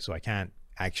interview, so I can't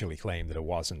actually claim that it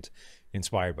wasn't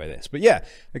inspired by this. But yeah,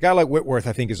 a guy like Whitworth,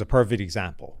 I think, is a perfect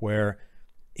example where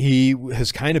he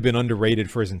has kind of been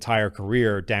underrated for his entire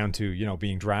career down to,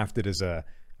 being drafted as a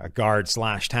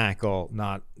guard/tackle,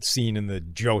 not seen in the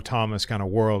Joe Thomas kind of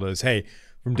world as, hey,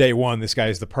 from day one, this guy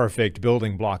is the perfect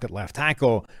building block at left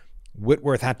tackle.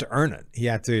 Whitworth had to earn it. He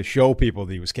had to show people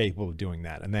that he was capable of doing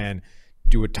that and then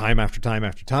do it time after time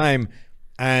after time.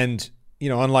 And,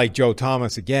 unlike Joe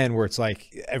Thomas, again, where it's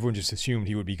like everyone just assumed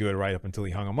he would be good right up until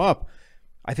he hung him up,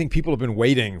 I think people have been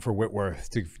waiting for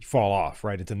Whitworth to fall off,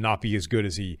 right, and to not be as good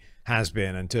as he has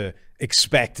been and to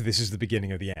expect this is the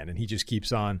beginning of the end. And he just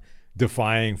keeps on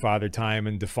defying Father Time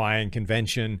and defying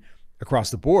convention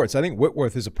across the board. So I think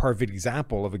Whitworth is a perfect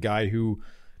example of a guy who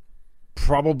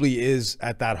probably is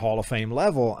at that Hall of Fame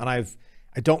level. And I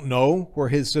don't know where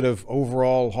his sort of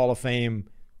overall Hall of Fame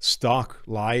stock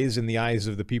lies in the eyes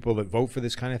of the people that vote for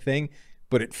this kind of thing,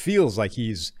 but it feels like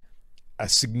he's a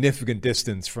significant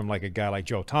distance from like a guy like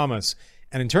Joe Thomas.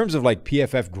 And in terms of like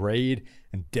PFF grade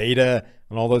and data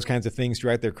and all those kinds of things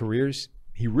throughout their careers,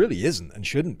 he really isn't and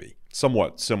shouldn't be.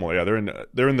 Somewhat similar. Yeah,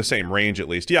 they're in the same range at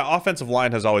least. Yeah, offensive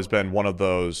line has always been one of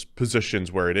those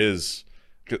positions where it is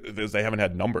they haven't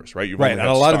had numbers, right? Right, and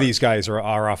a lot of these guys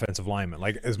are offensive linemen.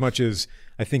 Like, as much as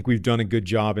I think we've done a good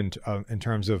job in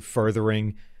terms of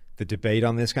furthering the debate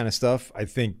on this kind of stuff, I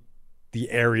think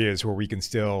the areas where we can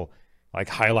still like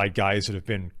highlight guys that have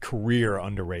been career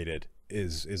underrated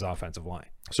is offensive line.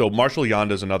 So Marshall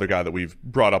Yanda is another guy that we've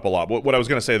brought up a lot. What I was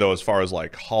going to say, though, as far as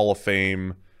like Hall of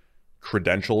Fame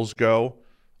credentials go,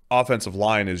 offensive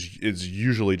line is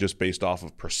usually just based off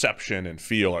of perception and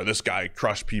feel, or this guy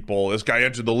crushed people, this guy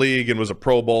entered the league and was a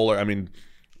Pro Bowler. I mean,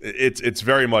 it's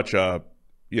very much a,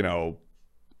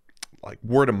 like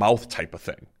word of mouth type of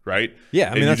thing, right?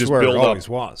 Yeah, I mean, that's where it always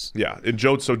was. Yeah, and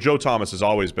Joe Thomas has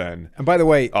always been, and by the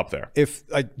way, up there. If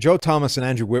Joe Thomas and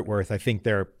Andrew Whitworth, I think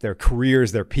their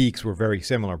careers, their peaks were very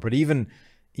similar. But even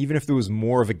if there was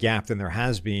more of a gap than there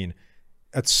has been,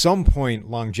 at some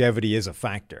point, longevity is a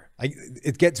factor.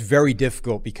 It gets very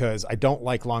difficult because I don't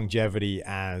like longevity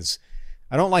as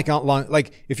 – I don't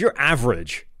like if you're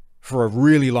average for a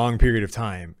really long period of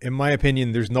time, in my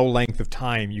opinion, there's no length of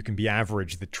time you can be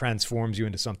average that transforms you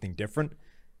into something different.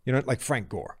 Like Frank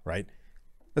Gore, right?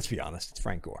 Let's be honest, it's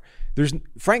Frank Gore.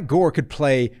 Frank Gore could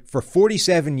play for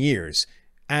 47 years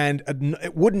And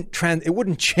it wouldn't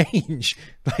change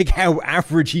like how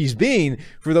average he's been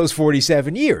for those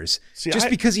 47 years.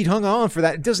 Because he'd hung on for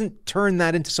that, it doesn't turn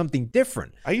that into something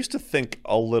different. I used to think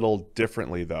a little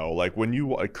differently though. Like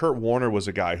when Kurt Warner was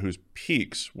a guy whose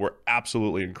peaks were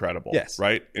absolutely incredible. Yes.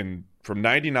 Right. And from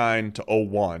 99 to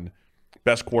 01,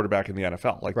 best quarterback in the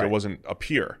NFL. Like there wasn't a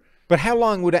peer. But how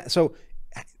long would so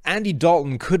Andy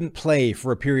Dalton couldn't play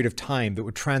for a period of time that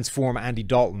would transform Andy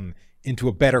Dalton into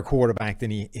a better quarterback than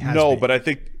he has been. But I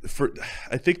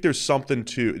think there's something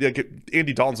to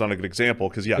Andy Dalton's not a good example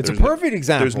because it's a perfect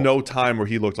example. There's no time where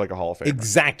he looked like a Hall of Famer.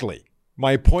 Exactly.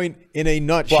 My point in a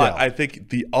nutshell. But I think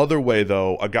the other way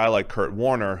though, a guy like Kurt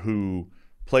Warner who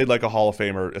played like a Hall of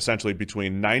Famer essentially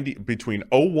between 99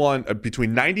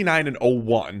 and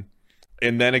 01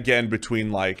 and then again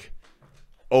between like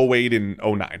 08 and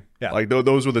 09. Yeah. Like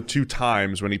those were the two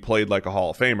times when he played like a Hall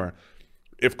of Famer.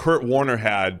 If Kurt Warner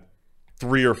had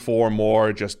 3 or 4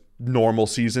 more just normal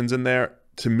seasons in there,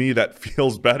 to me that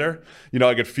feels better.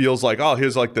 Like it feels like, oh,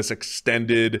 here's like this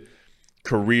extended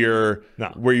career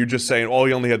where you're just saying, oh,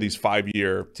 he only had these 5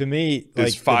 year. To me,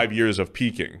 like 5 years of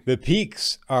peaking. The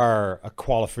peaks are a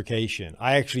qualification.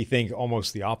 I actually think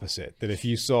almost the opposite, that if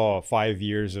you saw 5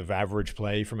 years of average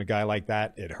play from a guy like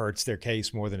that, it hurts their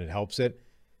case more than it helps it.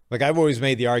 Like I've always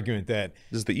made the argument that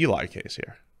this is the Eli case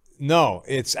here. No,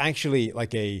 it's actually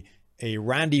like a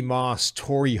Randy Moss,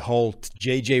 Torrey Holt,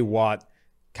 J.J. Watt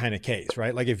kind of case,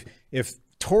 right? Like if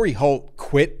Torrey Holt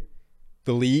quit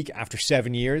the league after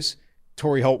 7 years,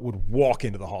 Torrey Holt would walk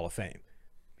into the Hall of Fame.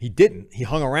 He didn't. He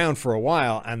hung around for a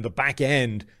while, and the back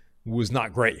end was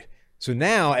not great. So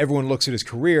now everyone looks at his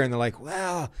career, and they're like,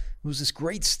 well, it was this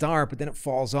great start, but then it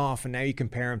falls off, and now you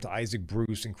compare him to Isaac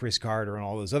Bruce and Chris Carter and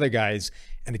all those other guys,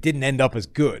 and it didn't end up as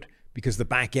good because the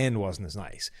back end wasn't as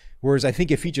nice. Whereas I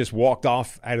think if he just walked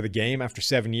off out of the game after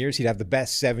 7 years, he'd have the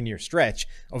best 7-year stretch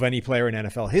of any player in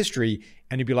NFL history,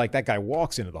 and he'd be like, that guy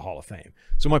walks into the Hall of Fame.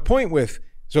 So my point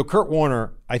so Kurt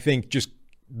Warner, I think, just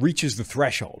reaches the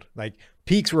threshold. Like,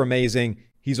 peaks were amazing.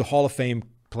 He's a Hall of Fame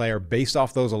player based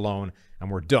off those alone, and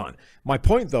we're done. My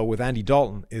point, though, with Andy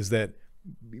Dalton is that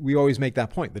we always make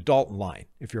that point, the Dalton line.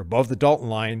 If you're above the Dalton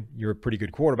line, you're a pretty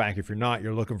good quarterback. If you're not,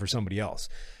 you're looking for somebody else.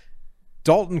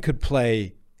 Dalton could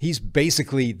play, he's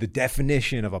basically the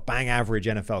definition of a bang average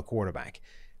NFL quarterback.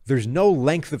 There's no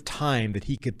length of time that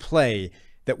he could play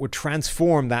that would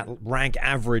transform that rank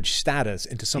average status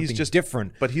into something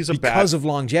different. But he's because of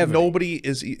longevity. Nobody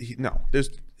is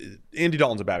Andy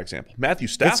Dalton's a bad example. Matthew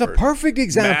Stafford. It's a perfect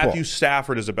example. Matthew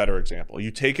Stafford is a better example.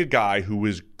 You take a guy who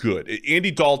is good.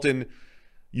 Andy Dalton,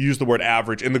 you use the word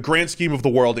average. In the grand scheme of the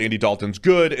world, Andy Dalton's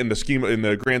good. In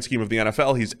the grand scheme of the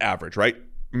NFL, he's average, right?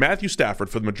 Matthew Stafford,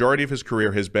 for the majority of his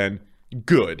career, has been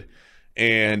good,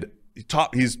 and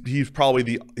he's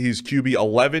QB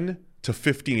 11 to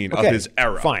 15 of his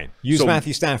era. Fine, use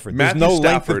Matthew Stafford. There's no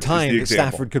length of time that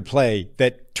Stafford could play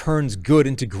that turns good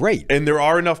into great. And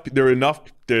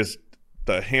there's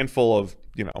the handful of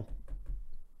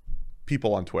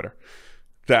people on Twitter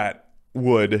that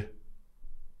would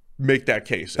make that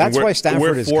case. That's why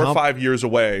Stafford is 4 or 5 years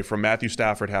away from Matthew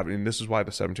Stafford having, and this is why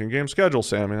the 17-game schedule,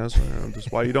 Sam, is. This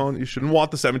is why you shouldn't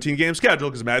want the 17-game schedule,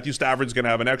 because Matthew Stafford's going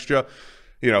to have an extra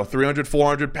 300,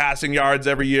 400 passing yards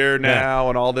every year now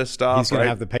and all this stuff. He's going to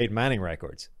have the Peyton Manning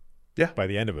records by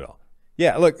the end of it all.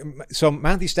 Yeah, look, so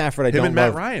Matthew Stafford,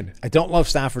 Matt Ryan. I don't love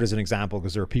Stafford as an example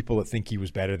because there are people that think he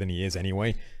was better than he is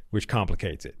anyway, which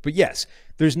complicates it. But yes,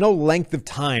 there's no length of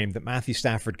time that Matthew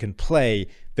Stafford can play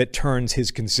that turns his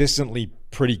consistently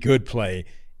pretty good play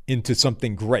into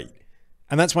something great.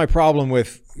 And that's my problem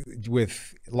with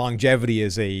longevity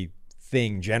as a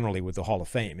thing generally with the Hall of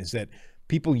Fame, is that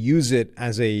people use it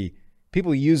as a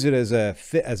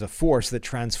force that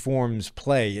transforms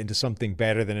play into something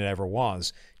better than it ever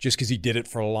was, just because he did it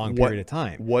for a long period of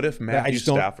time. What if Matthew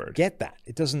Stafford? I just don't get that.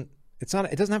 It doesn't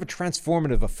have a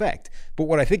transformative effect. But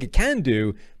what I think it can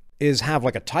do is have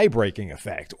like a tie-breaking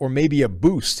effect, or maybe a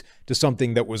boost to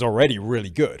something that was already really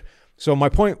good. So my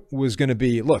point was going to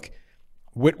be, look,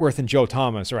 Whitworth and Joe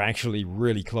Thomas are actually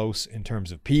really close in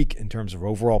terms of peak, in terms of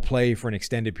overall play for an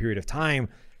extended period of time.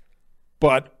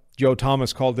 But Joe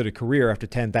Thomas called it a career after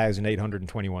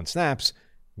 10,821 snaps.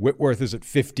 Whitworth is at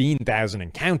 15,000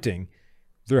 and counting.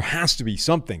 There has to be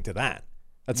something to that.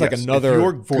 That's like another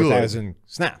 4,000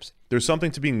 snaps. There's something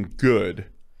to being good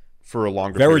for a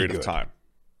longer period of time.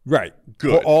 Right.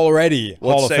 Good. Well, already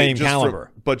Hall of Fame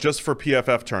caliber. But just for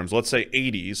PFF terms, let's say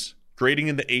 80s. Grading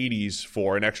in the 80s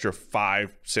for an extra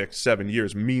 5, 6, 7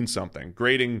 years means something.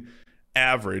 Grading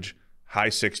average, high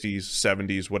 60s,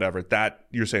 70s, whatever, that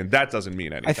you're saying that doesn't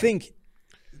mean anything. I think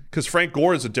because Frank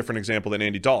Gore is a different example than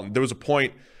Andy Dalton. There was a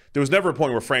point There was never a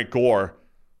point where Frank Gore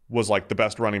was like the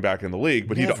best running back in the league,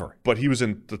 but he was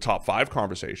in the top 5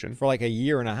 conversation for like a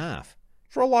year and a half.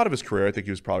 For a lot of his career, I think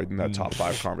he was probably in that top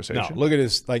 5 conversation. No, look at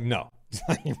his no.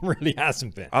 He really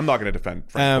hasn't been. I'm not going to defend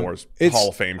Frank Gore's Hall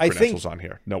of Fame credentials on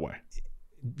here. No way.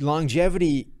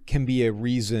 Longevity can be a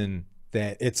reason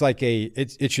that it's like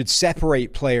it should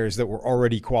separate players that were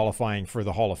already qualifying for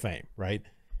the Hall of Fame, right?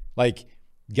 Like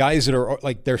guys that are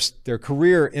like their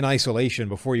career in isolation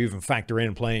before you even factor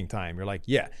in playing time. You're like,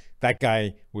 yeah, that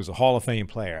guy was a Hall of Fame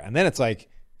player. And then it's like,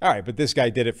 all right, but this guy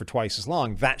did it for twice as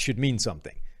long. That should mean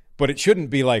something. But it shouldn't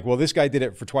be like, well, this guy did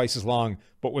it for twice as long,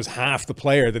 but was half the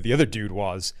player that the other dude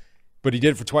was. But he did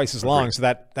it for twice as long, so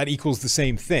that equals the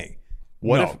same thing.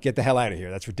 Get the hell out of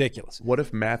here. That's ridiculous. What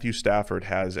if Matthew Stafford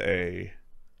has a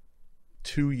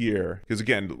 2-year, because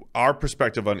again, our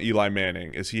perspective on Eli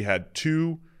Manning is he had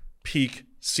 2 peak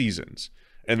seasons,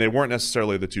 and they weren't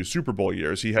necessarily the 2 Super Bowl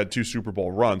years. He had 2 Super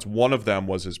Bowl runs. One of them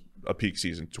was a peak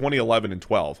season, 2011 and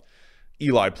 12.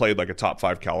 Eli played like a top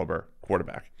 5 caliber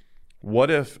quarterback.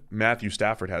 What if Matthew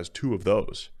Stafford has 2 of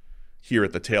those here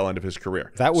at the tail end of his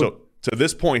career? So to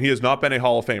this point, he has not been a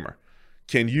Hall of Famer.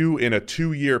 Can you, in a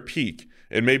 2-year peak,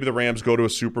 and maybe the Rams go to a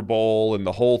Super Bowl and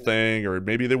the whole thing, or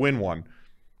maybe they win one,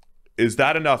 is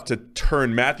that enough to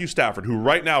turn Matthew Stafford, who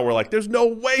right now we're like, there's no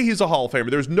way he's a Hall of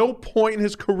Famer. There's no point in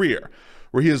his career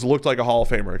where he has looked like a Hall of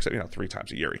Famer, except 3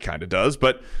 times a year he kind of does,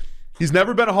 but he's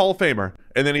never been a Hall of Famer,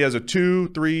 and then he has a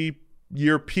 2-3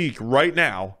 year peak right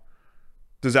now.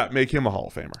 Does that make him a Hall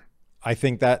of Famer? I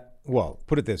think that, well,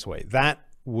 put it this way, that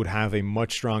would have a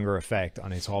much stronger effect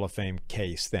on his Hall of Fame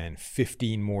case than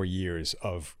 15 more years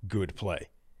of good play.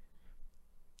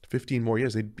 15 more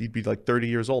years? He'd be like 30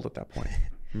 years old at that point.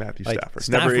 Matthew Stafford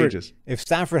never ages. If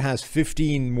Stafford has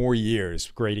 15 more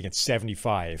years grading at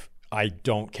 75, I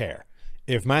don't care.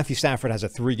 If Matthew Stafford has a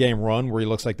 3-game run where he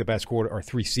looks like the best or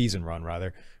 3-season run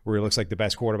rather, where he looks like the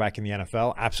best quarterback in the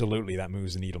NFL, absolutely that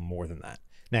moves the needle more than that.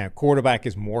 Now, quarterback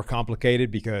is more complicated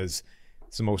because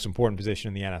it's the most important position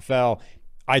in the NFL.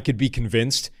 I could be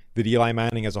convinced that Eli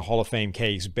Manning has a Hall of Fame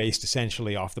case based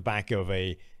essentially off the back of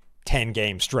a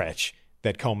 10-game stretch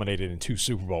that culminated in 2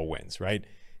 Super Bowl wins, right?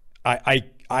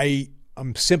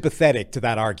 I'm sympathetic to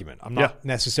that argument. I'm not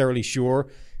necessarily sure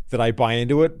that I buy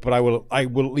into it, but I will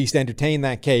at least entertain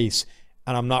that case,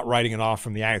 and I'm not writing it off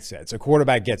from the outset. So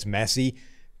quarterback gets messy,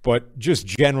 but just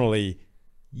generally,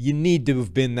 you need to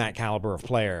have been that caliber of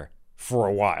player for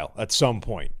a while at some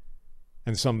point.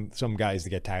 And some guys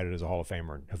that get touted as a Hall of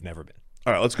Famer have never been.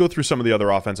 All right, let's go through some of the other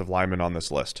offensive linemen on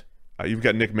this list. You've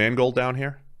got Nick Mangold down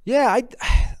here? Yeah,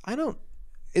 I don't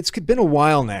 – it's been a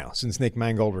while now since Nick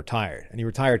Mangold retired, and he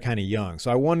retired kind of young.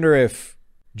 So I wonder if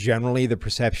generally the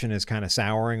perception is kind of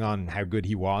souring on how good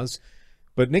he was.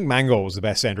 But Nick Mangold was the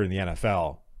best center in the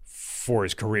NFL for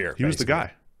his career. He was the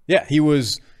guy. Yeah, he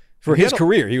was – for his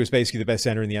career, he was basically the best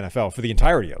center in the NFL for the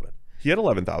entirety of it. He had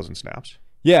 11,000 snaps.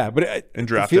 Yeah, but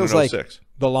it feels like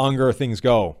the longer things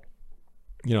go,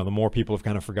 the more people have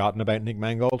kind of forgotten about Nick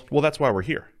Mangold. Well, that's why we're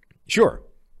here. Sure.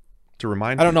 To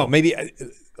remind I don't know. Maybe a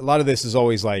lot of this is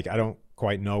always like, I don't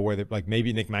quite know whether, like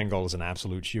maybe Nick Mangold is an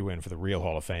absolute shoe-in for the real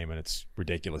Hall of Fame, and it's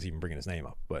ridiculous even bringing his name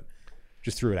up. But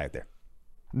just threw it out there.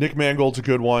 Nick Mangold's a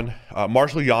good one.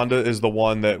 Marshall Yanda is the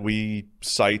one that we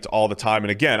cite all the time.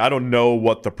 And again, I don't know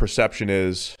what the perception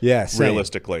is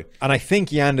realistically. And I think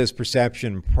Yanda's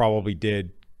perception probably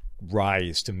did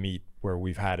rise to meet where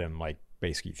we've had him like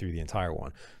basically through the entire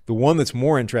one. The one that's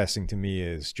more interesting to me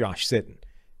is Josh Sitton,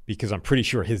 because I'm pretty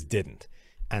sure his didn't.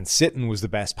 And Sitton was the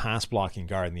best pass blocking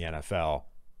guard in the NFL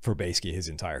for basically his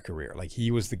entire career. Like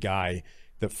he was the guy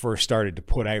that first started to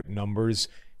put out numbers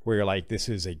where you're like, this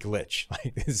is a glitch.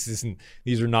 Like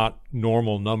these are not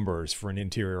normal numbers for an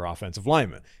interior offensive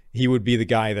lineman. He would be the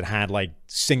guy that had like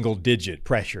single-digit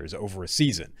pressures over a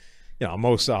season.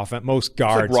 Most guards. It's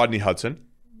like Rodney Hudson.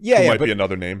 Yeah, might be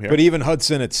another name here. But even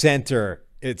Hudson at center,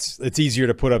 it's easier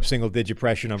to put up single-digit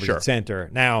pressure numbers at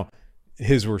center. Now,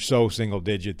 his were so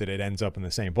single-digit that it ends up in the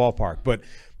same ballpark. But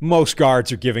most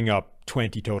guards are giving up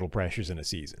 20 total pressures in a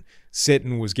season.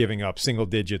 Sitton was giving up single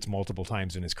digits multiple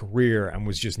times in his career and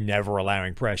was just never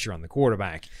allowing pressure on the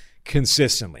quarterback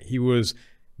consistently. He was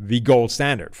the gold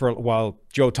standard. While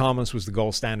Joe Thomas was the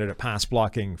gold standard at pass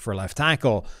blocking for left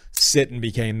tackle, Sitton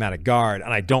became that at guard,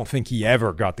 and I don't think he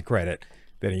ever got the credit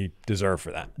that he deserved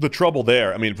for that. The trouble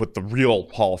there, with the real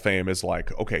Hall of Fame is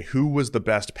like, okay, who was the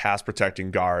best pass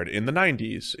protecting guard in the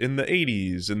 90s, in the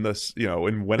 80s, in the,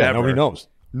 in whatever. Yeah, nobody knows.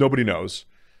 Nobody knows.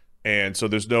 And so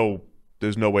there's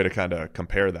no way to kind of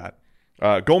compare that.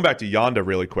 Going back to Yanda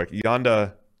really quick.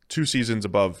 Yanda, 2 seasons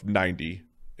above 90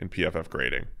 in PFF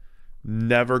grading.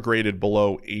 never graded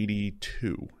below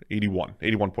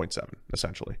 81.7,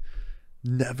 essentially.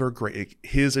 Never grade.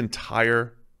 His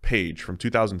entire page from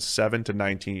 2007 to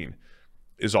 19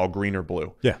 is all green or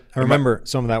blue. Yeah, I remember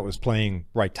some of that was playing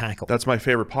right tackle. That's my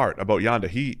favorite part about Yanda.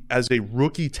 He, as a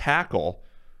rookie tackle,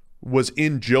 was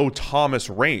in Joe Thomas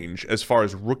range as far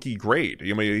as rookie grade.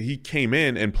 I mean, he came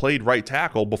in and played right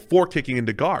tackle before kicking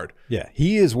into guard. Yeah,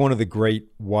 he is one of the great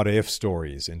what-if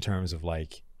stories in terms of,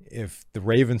 like, if the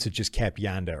Ravens had just kept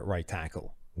Yanda at right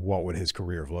tackle, what would his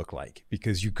career have looked like?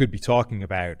 Because you could be talking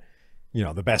about, you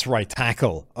know, the best right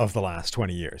tackle of the last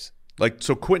 20 years. Like,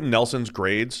 so Quentin Nelson's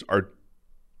grades are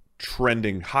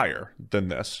trending higher than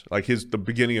this, like the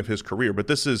beginning of his career. But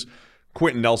this is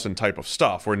Quentin Nelson type of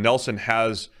stuff where Nelson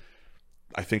has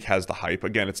the hype.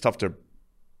 Again, it's tough to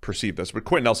perceive this, but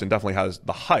Quentin Nelson definitely has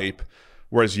the hype.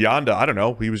 Whereas Yanda, I don't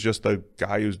know, he was just the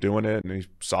guy who's doing it and he's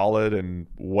solid and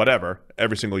whatever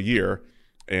every single year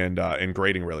and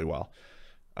grading really well.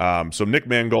 So Nick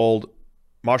Mangold,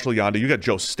 Marshall Yanda, you got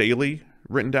Joe Staley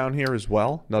written down here as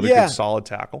well. Another good solid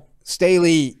tackle.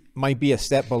 Staley might be a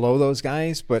step below those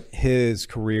guys, but his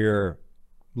career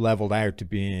leveled out to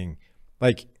being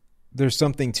like, there's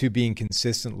something to being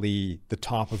consistently the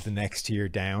top of the next tier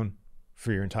down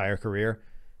for your entire career.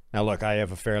 Now, look, I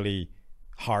have a fairly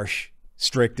harsh,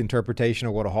 strict interpretation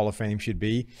of what a Hall of Fame should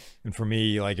be. And for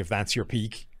me, like, if that's your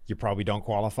peak, you probably don't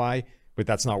qualify, but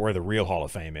that's not where the real Hall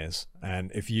of Fame is.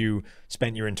 And if you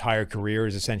spent your entire career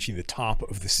as essentially the top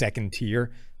of the second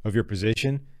tier of your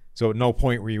position, so at no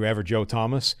point were you ever Joe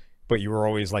Thomas, but you were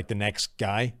always like the next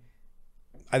guy,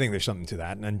 I think there's something to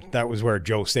that. And that was where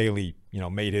Joe Staley, you know,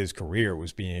 made his career,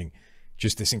 was being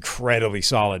just this incredibly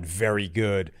solid, very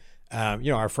good.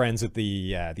 You know, our friends at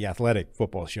the Athletic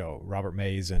football show, Robert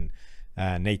Mays and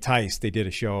Nate Tice, they did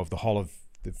a show of the Hall of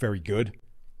the Very Good.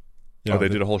 You know, they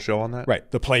did a whole show on that?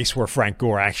 Right. The place where Frank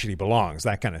Gore actually belongs,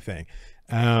 that kind of thing.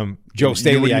 Joe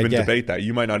Staley, you wouldn't even debate that.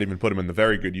 You might not even put him in the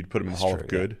very good. You'd put him in the Hall of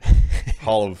Good.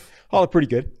 Hall of pretty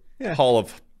good. Yeah. Hall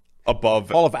of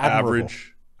above Hall of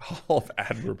average. Hall of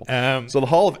admirable. So the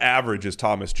Hall of Average is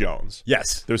Thomas Jones.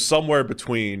 Yes. There's somewhere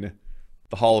between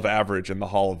the Hall of Average and the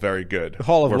Hall of Very Good. The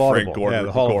Hall of Laudable.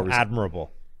 The Hall Gore of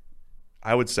Admirable.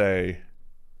 I would say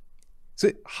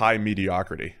high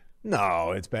mediocrity.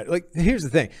 No, it's bad. Like, here's the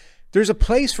thing. There's a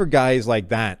place for guys like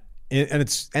that, and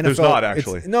it's NFL. There's not,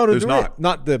 actually. There's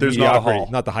not the there's mediocrity,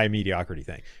 not the high mediocrity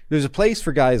thing. There's a place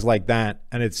for guys like that,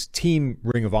 and it's team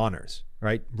ring of honors,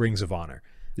 right? Rings of honor.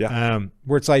 Yeah.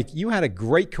 Where it's like, you had a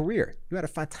great career. You had a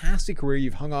fantastic career.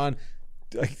 You've hung on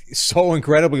like so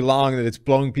incredibly long that it's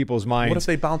blowing people's minds. What if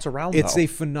they bounce around, It's a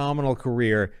phenomenal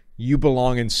career. You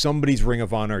belong in somebody's ring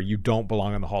of honor. You don't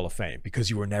belong in the Hall of Fame because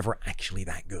you were never actually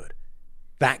that good.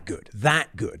 That good.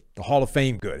 The Hall of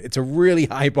Fame good. It's a really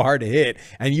high bar to hit,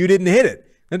 and you didn't hit it.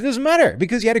 And it doesn't matter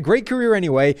because you had a great career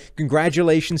anyway.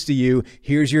 Congratulations to you.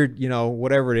 Here's your, you know,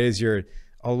 whatever it is, your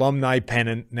alumni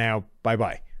pennant. Now,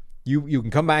 bye-bye. You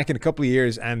can come back in a couple of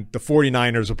years, and the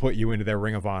 49ers will put you into their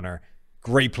ring of honor.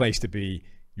 Great place to be.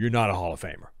 You're not a Hall of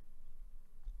Famer.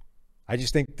 I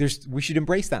just think we should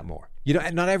embrace that more. You know,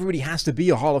 not everybody has to be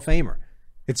a Hall of Famer.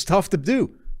 It's tough to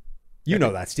do. You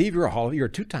know that, Steve. You're a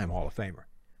two-time Hall of Famer.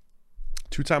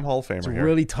 Two-time Hall of Famer. It's a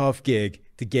really tough gig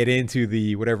to get into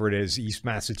the whatever it is, East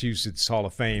Massachusetts Hall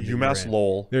of Fame. UMass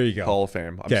Lowell. There you go. Hall of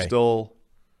Fame. I'm still,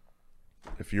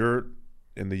 if you're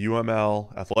in the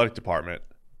UML athletic department,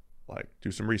 like,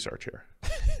 do some research here.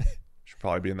 Should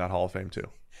probably be in that Hall of Fame too.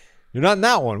 You're not in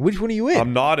that one. Which one are you in?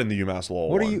 I'm not in the UMass Lowell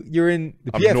What are one. you? You're in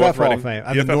the PFF Hall of Fame.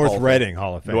 I'm the North Reading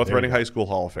Hall of Fame. North Reading High School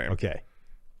Hall of Fame. Okay.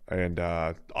 And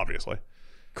obviously.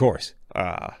 Of course.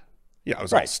 Yeah, I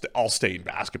was all state in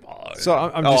basketball. So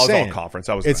I'm just saying. All conference.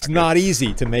 It's not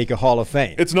easy to make a Hall of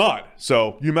Fame. It's not.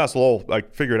 So UMass Lowell,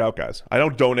 like, figure it out, guys. I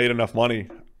don't donate enough money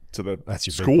to the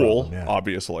school, problem,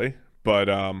 obviously, but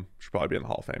should probably be in the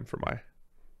Hall of Fame for my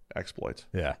exploits.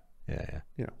 Yeah.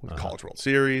 You know, with College World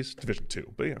Series, Division II,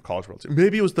 but you know, College World Series.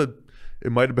 Maybe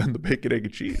it might have been the bacon, egg,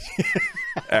 and cheese,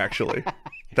 actually,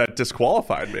 that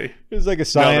disqualified me. There's like a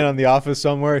sign on the office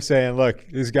somewhere saying, "Look,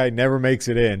 this guy never makes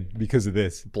it in because of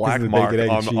this." Black mark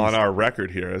on our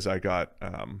record here, as I got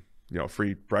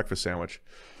free breakfast sandwich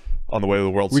on the way to the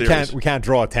World Series. We can't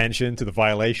draw attention to the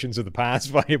violations of the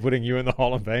past by putting you in the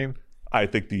Hall of Fame. I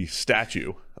think the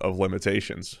statute of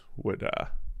limitations would.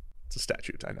 It's a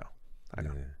statute. I know.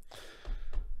 Yeah.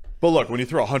 But look, when you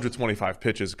throw 125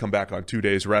 pitches, come back on 2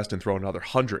 days rest and throw another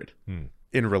 100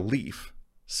 in relief,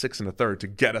 6 1/3 to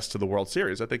get us to the World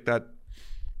Series, I think that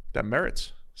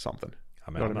merits something.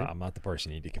 I'm not the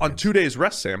person you need to convince. On 2 days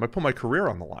rest, Sam, I put my career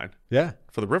on the line. Yeah,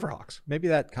 for the Riverhawks. Maybe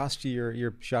that cost you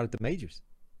your shot at the majors.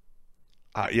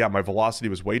 Yeah, my velocity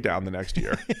was way down the next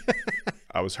year.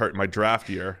 I was hurt. My draft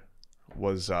year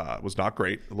was not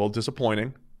great. A little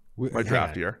disappointing. My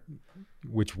draft year.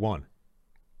 Which one?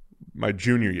 My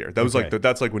junior year. That was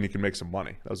that's like when you can make some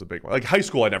money. That was a big one. Like high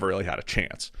school, I never really had a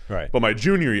chance. Right. But my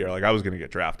junior year, like I was going to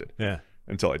get drafted. Yeah.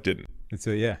 Until I didn't.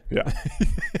 Yeah.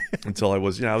 Until I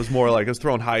was, I was more like I was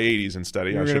throwing high 80s instead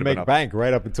of. You were going to make bank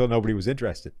right up until nobody was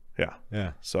interested. Yeah.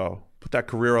 Yeah. So put that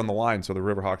career on the line so the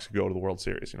Riverhawks could go to the World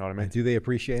Series. You know what I mean? And do they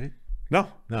appreciate it? No,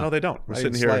 they don't. We're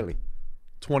sitting here slightly.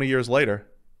 20 years later.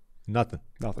 Nothing.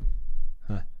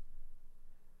 Huh.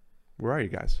 Where are you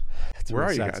guys? Where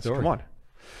are you guys? Story. Come on.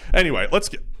 Anyway, let's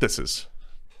get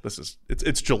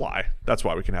it's July. That's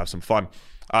why we can have some fun.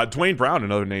 Dwayne Brown,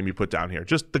 another name you put down here.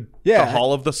 Just the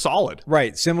Hall of the Solid.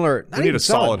 Right. Similar. We need a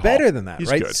solid better Hall. than that, He's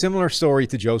right? good. Similar story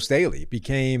to Joe Staley.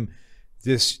 Became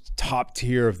this top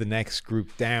tier of the next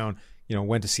group down.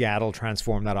 Went to Seattle,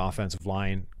 transformed that offensive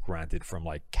line, granted from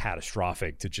like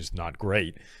catastrophic to just not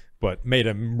great, but made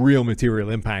a real material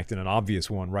impact and an obvious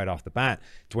one right off the bat.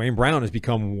 Dwayne Brown has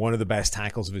become one of the best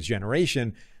tackles of his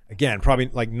generation. Again, probably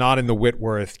like not in the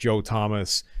Whitworth, Joe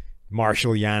Thomas,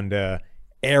 Marshall Yanda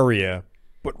area,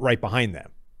 but right behind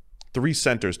them. 3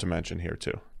 centers to mention here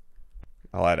too.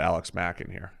 I'll add Alex Mack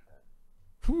in here.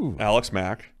 Whew. Alex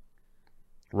Mack,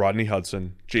 Rodney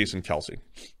Hudson, Jason Kelsey.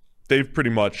 They've pretty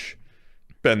much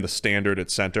been the standard at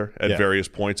center at various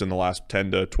points in the last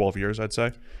 10 to 12 years, I'd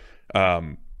say.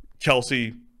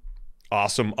 Kelsey,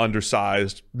 awesome,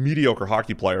 undersized, mediocre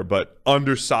hockey player, but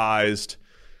undersized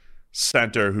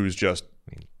center who's just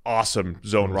awesome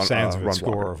zone run scorer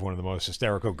blocker. of one of the most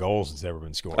hysterical goals that's ever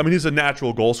been scored. I mean, he's a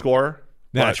natural goal scorer.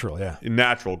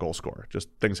 Natural goal scorer. Just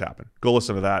things happen. Go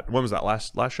listen to that. When was that?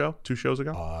 Last show? 2 shows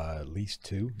ago? At least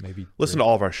 2, maybe 3. Listen to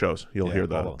all of our shows. You'll hear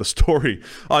the story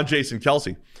on Jason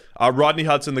Kelsey. Rodney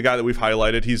Hudson, the guy that we've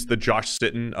highlighted, he's the Josh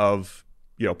Sitton of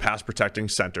pass protecting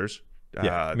centers.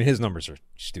 I mean, his numbers are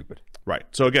stupid. Right.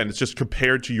 So again, it's just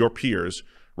compared to your peers,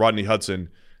 Rodney Hudson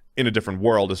in a different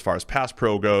world as far as pass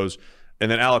pro goes. And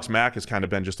then Alex Mack has kind of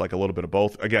been just like a little bit of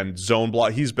both. Again, zone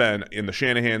block. He's been in the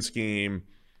Shanahan scheme.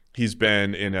 He's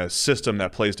been in a system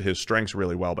that plays to his strengths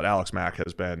really well. But Alex Mack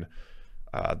has been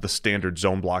the standard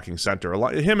zone blocking center.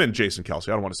 Him and Jason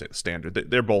Kelsey, I don't want to say the standard.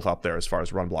 They're both up there as far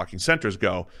as run blocking centers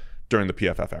go during the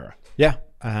PFF era. Yeah.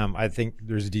 I think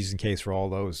there's a decent case for all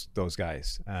those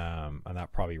guys. And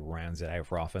that probably rounds it out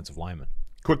for offensive linemen.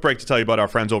 Quick break to tell you about our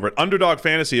friends over at Underdog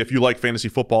Fantasy. If you like fantasy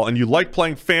football and you like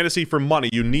playing fantasy for money,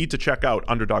 you need to check out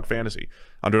Underdog Fantasy.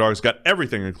 Underdog's got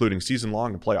everything, including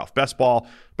season-long and playoff best ball.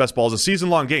 Best ball is a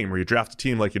season-long game where you draft a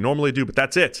team like you normally do, but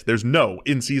that's it. There's no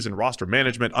in-season roster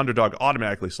management. Underdog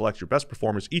automatically selects your best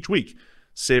performers each week,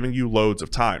 saving you loads of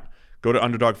time. Go to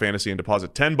Underdog Fantasy and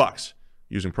deposit $10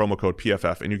 using promo code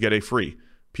PFF, and you get a free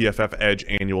PFF Edge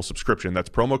annual subscription.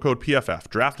 That's promo code PFF.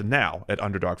 Draft now at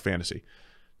Underdog Fantasy.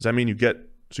 Does that mean you get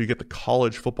the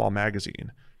college football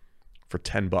magazine for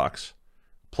 $10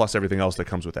 plus everything else that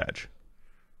comes with Edge?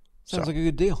 Sounds like a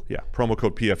good deal. Yeah, promo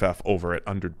code PFF over at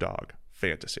Underdog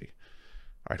Fantasy.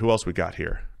 All right, who else we got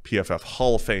here? PFF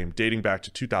Hall of Fame dating back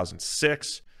to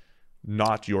 2006.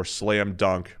 Not your slam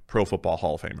dunk Pro Football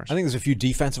Hall of Famers. I think there's a few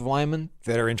defensive linemen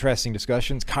that are interesting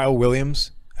discussions. Kyle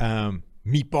Williams,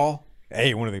 Meatball.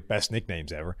 Hey, one of the best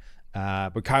nicknames ever.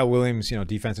 But Kyle Williams,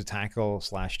 defensive tackle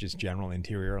 / just general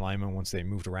interior lineman once they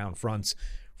moved around fronts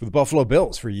for the Buffalo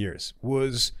Bills for years,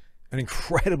 was an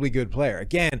incredibly good player.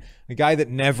 Again, a guy that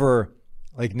never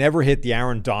hit the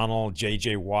Aaron Donald,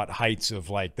 J.J. Watt heights of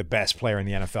like the best player in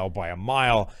the NFL by a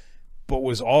mile, but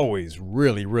was always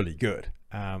really, really good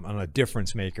and a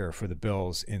difference maker for the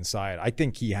Bills inside. I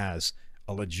think he has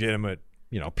a legitimate,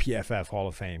 PFF Hall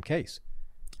of Fame case.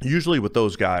 Usually with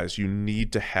those guys, you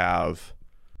need to have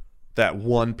that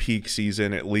one peak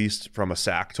season, at least from a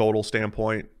sack total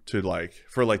standpoint, to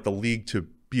for the league to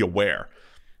be aware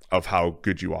of how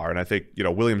good you are. And I think,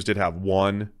 Williams did have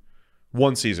one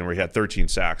season where he had 13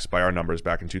 sacks by our numbers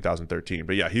back in 2013.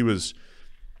 But yeah, he was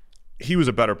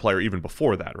a better player even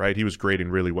before that, right? He was grading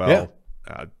really well,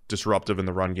 disruptive in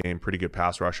the run game, pretty good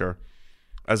pass rusher.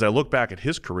 As I look back at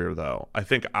his career, though, I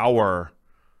think our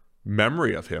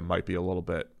memory of him might be a little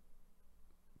bit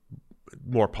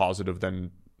more positive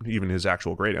than even his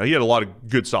actual grading. He had a lot of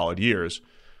good, solid years,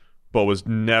 but was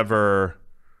never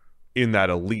in that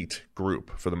elite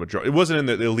group for the majority. It wasn't in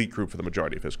the elite group for the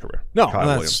majority of his career. No,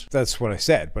 that's what I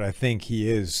said. But I think he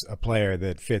is a player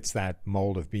that fits that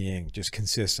mold of being just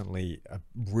consistently a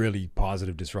really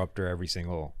positive disruptor every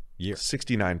single year.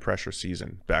 69 pressure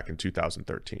season back in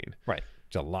 2013. Right.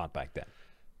 It's a lot back then.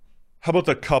 How about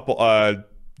the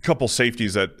couple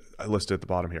safeties that I listed at the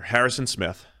bottom here? Harrison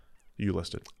Smith. You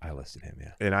listed. I listed him,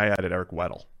 yeah. And I added Eric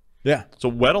Weddle. Yeah.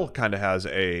 So Weddle kind of has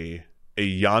a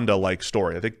Yanda-like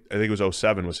story. I think it was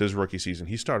 2007 was his rookie season.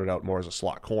 He started out more as a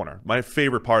slot corner. My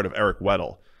favorite part of Eric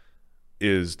Weddle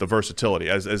is the versatility.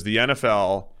 As the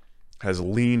NFL has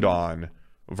leaned on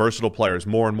versatile players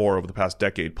more and more over the past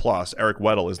decade plus, Eric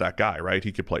Weddle is that guy, right?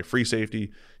 He could play free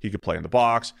safety. He could play in the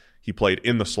box. He played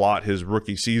in the slot his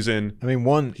rookie season. I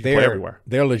mean, everywhere.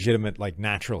 They're legitimate, like,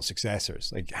 natural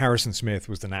successors. Like, Harrison Smith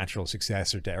was the natural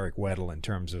successor to Eric Weddle in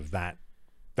terms of that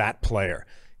player.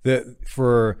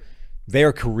 For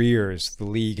their careers, the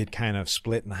league had kind of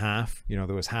split in half. You know,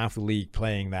 there was half the league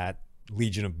playing that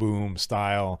Legion of Boom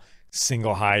style,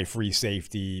 single high free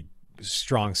safety,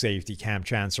 strong safety, Cam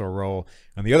Chancellor role.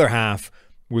 And the other half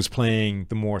was playing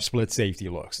the more split safety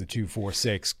looks, the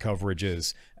 2-4-6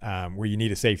 coverages, where you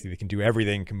need a safety that can do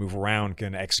everything, can move around,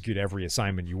 can execute every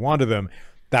assignment you want of them.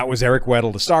 That was Eric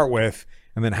Weddle to start with,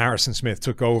 and then Harrison Smith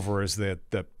took over as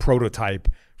the prototype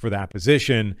for that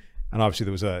position. And obviously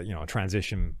there was a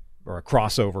transition or a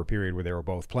crossover period where they were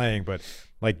both playing, but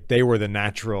like they were the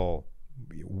natural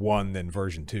one, then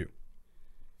version 2.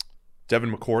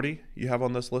 Devin McCourty you have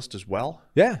on this list as well.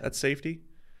 Yeah. At safety.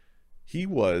 He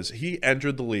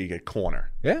entered the league at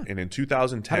corner. Yeah. And in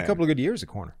 2010. Had a couple of good years at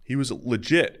corner. He was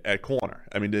legit at corner.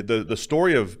 I mean, the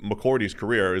story of McCourty's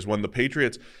career is when the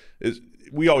Patriots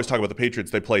we always talk about the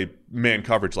Patriots, they play man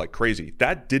coverage like crazy.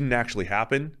 That didn't actually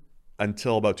happen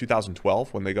until about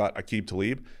 2012 when they got Aqib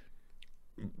Talib.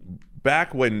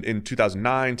 Back when in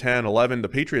 2009, 10, 11, the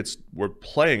Patriots were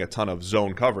playing a ton of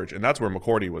zone coverage, and that's where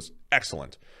McCourty was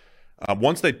excellent.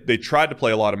 Once they tried to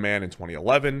play a lot of man in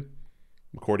 2011,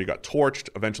 McCourty got torched,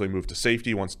 eventually moved to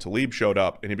safety once Talib showed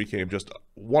up, and he became just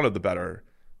one of the better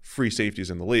free safeties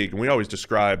in the league. And we always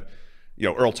describe,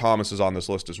 Earl Thomas is on this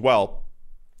list as well.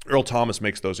 Earl Thomas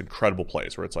makes those incredible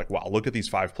plays where it's like, wow, look at these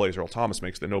 5 plays Earl Thomas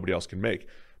makes that nobody else can make.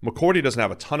 McCourty doesn't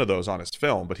have a ton of those on his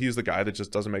film, but he's the guy that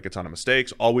just doesn't make a ton of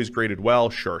mistakes, always graded well,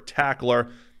 sure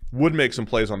tackler, would make some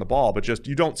plays on the ball, but just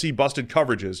you don't see busted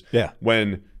coverages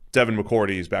when Devin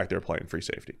McCourty is back there playing free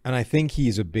safety. And I think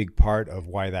he's a big part of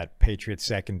why that Patriots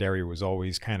secondary was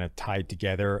always kind of tied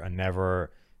together and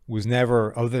was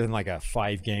never, other than like a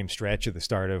 5-game stretch at the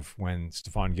start of when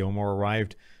Stephon Gilmore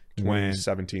arrived.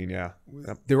 2017, yeah.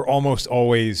 Yep. They were almost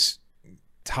always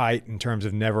tight in terms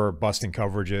of never busting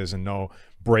coverages and no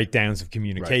breakdowns of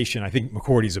communication. Right. I think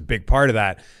McCourty's a big part of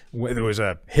that. There was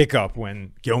a hiccup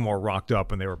when Gilmore rocked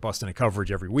up and they were busting a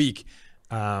coverage every week.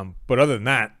 But other than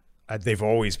that, they've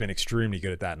always been extremely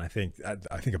good at that. And I think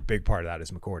a big part of that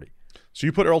is McCourty. So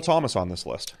you put Earl Thomas on this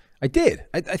list. I did.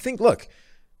 I think, look,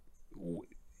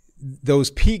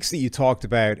 those peaks that you talked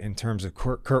about in terms of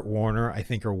Kurt Warner, I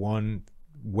think are one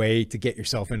way to get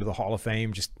yourself into the Hall of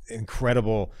Fame. Just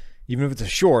incredible, even if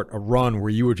it's a run where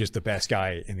you were just the best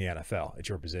guy in the NFL at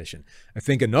your position. I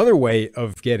think another way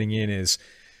of getting in is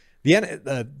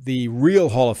the real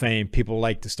Hall of Fame. People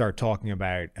like to start talking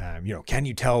about, can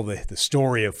you tell the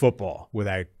story of football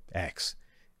without X?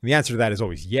 And the answer to that is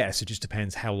always yes. It just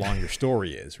depends how long your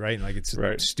story is, right? Like it's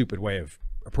a stupid way of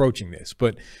approaching this.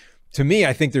 But to me,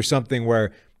 I think there's something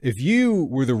where if you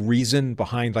were the reason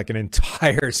behind like an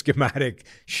entire schematic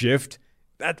shift,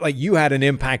 that like you had an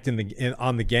impact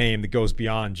on the game that goes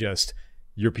beyond just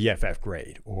your PFF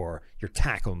grade or your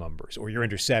tackle numbers or your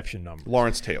interception numbers.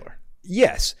 Lawrence Taylor.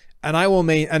 Yes. And I will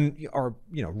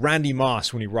Randy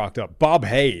Moss when he rocked up, Bob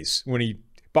Hayes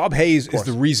is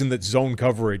the reason that zone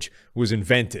coverage was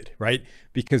invented, right?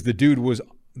 Because the dude was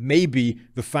maybe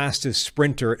the fastest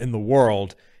sprinter in the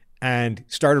world and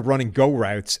started running go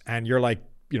routes, and you're like,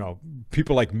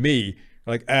 people like me,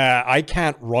 like, I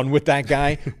can't run with that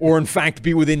guy or in fact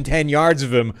be within 10 yards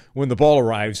of him when the ball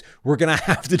arrives. We're going to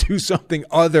have to do something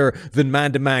other than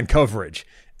man-to-man coverage.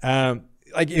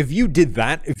 Like if you did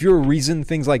that, if you're a reason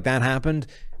things like that happened,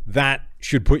 that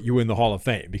should put you in the Hall of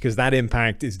Fame because that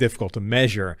impact is difficult to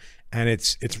measure and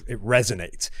it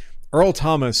resonates. Earl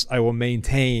Thomas, I will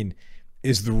maintain,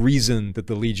 is the reason that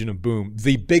the Legion of Boom,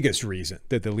 the biggest reason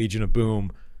that the Legion of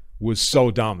Boom was so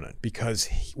dominant because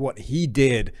what he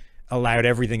did allowed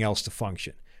everything else to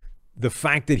function. The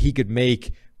fact that he could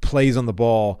make plays on the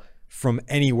ball from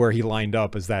anywhere he lined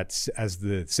up as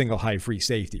the single high free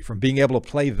safety, from being able to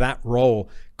play that role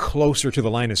closer to the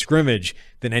line of scrimmage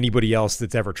than anybody else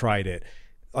that's ever tried it.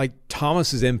 Like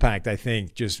Thomas's impact, I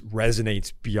think, just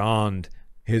resonates beyond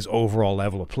his overall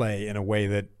level of play in a way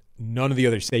that none of the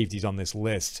other safeties on this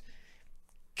list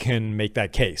can make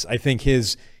that case. I think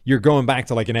you're going back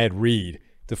to like an Ed Reed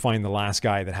to find the last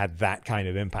guy that had that kind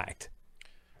of impact.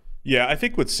 Yeah, I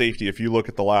think with safety, if you look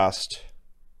at the last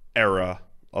era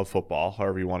of football,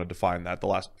 however you want to define that, the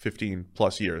last 15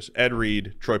 plus years. Ed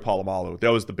Reed, Troy Polamalu, that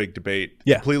was the big debate.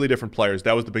 Yeah. Completely different players.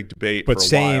 That was the big debate but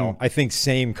for a while. I think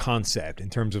same concept in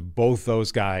terms of both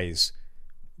those guys.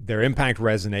 Their impact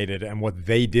resonated, and what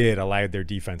they did allowed their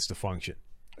defense to function.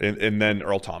 And then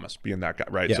Earl Thomas being that guy,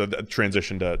 right? Yeah. So the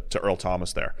transition to Earl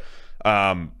Thomas there.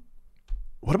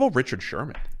 What about Richard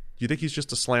Sherman? Do you think he's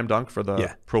just a slam dunk for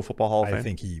the Pro Football Hall of Fame? I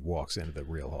think he walks into the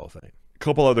real Hall of Fame.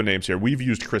 Couple other names here. We've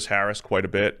used Chris Harris quite a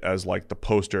bit as like the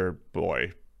poster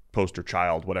boy, poster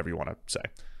child, whatever you want to say,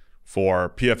 for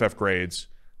PFF grades,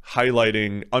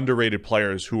 highlighting underrated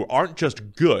players who aren't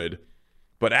just good,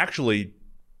 but actually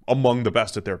among the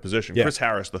best at their position. Yeah. Chris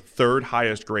Harris, the third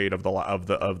highest grade of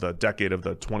the decade of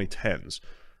the 2010s,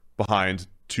 behind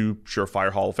two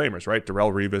surefire Hall of Famers, right?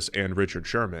 Darrelle Revis and Richard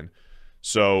Sherman.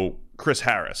 So Chris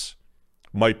Harris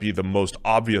might be the most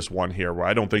obvious one here, where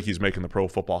I don't think he's making the Pro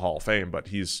Football Hall of Fame, but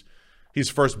he's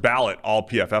first ballot all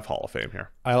PFF Hall of Fame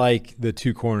here. I like the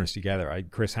two corners together.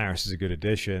 Chris Harris is a good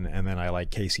addition, and then I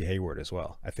like Casey Hayward as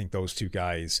well. I think those two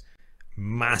guys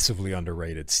massively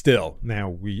underrated still.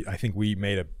 Now I think we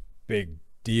made a big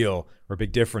deal or a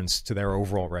big difference to their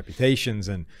overall reputations,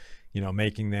 and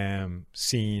making them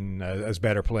seen as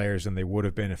better players than they would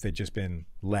have been if they'd just been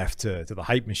left to the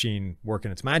hype machine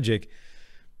working its magic.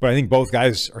 But I think both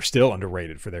guys are still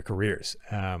underrated for their careers.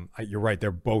 You're right.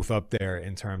 They're both up there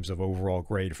in terms of overall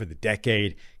grade for the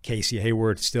decade. Casey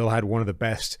Hayward still had one of the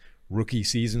best rookie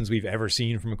seasons we've ever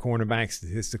seen from a cornerback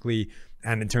statistically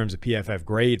and in terms of PFF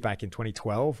grade back in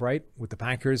 2012, right, with the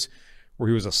Packers, where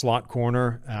he was a slot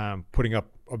corner, putting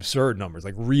up absurd numbers,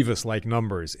 like Revis-like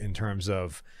numbers in terms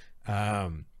of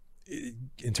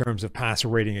passer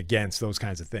rating against, those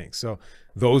kinds of things. So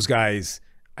those guys,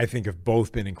 I think, have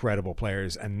both been incredible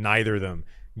players, and neither of them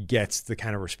gets the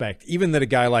kind of respect, even that a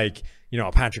guy like,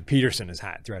 Patrick Peterson has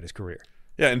had throughout his career.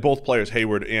 Yeah, and both players,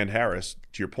 Hayward and Harris,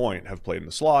 to your point, have played in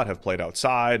the slot, have played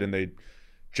outside, and they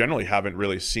generally haven't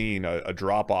really seen a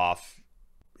drop-off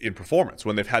in performance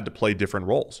when they've had to play different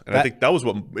roles. And I think that was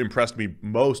what impressed me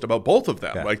most about both of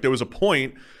them. Yeah. Like, there was a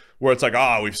point where it's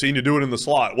like, we've seen you do it in the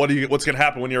slot. What's going to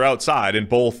happen when you're outside? And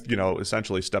both,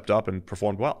 essentially stepped up and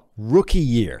performed well. Rookie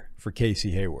year for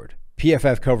Casey Hayward.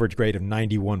 PFF coverage grade of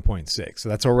 91.6. So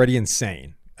that's already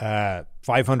insane.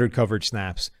 500 coverage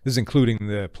snaps. This is including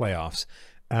the playoffs.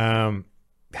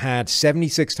 Had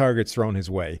 76 targets thrown his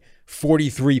way.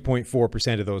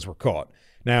 43.4% of those were caught.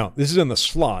 Now, this is in the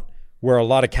slot where a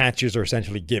lot of catches are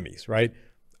essentially gimmies, right?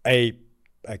 A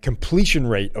completion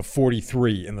rate of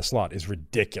 43 in the slot is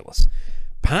ridiculous.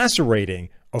 Passer rating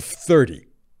of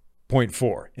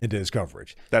 30.4 into his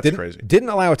coverage. That's crazy. Didn't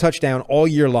allow a touchdown all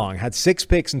year long. Had 6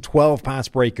 picks and 12 pass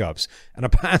breakups and a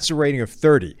passer rating of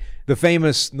 30. The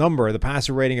famous number, the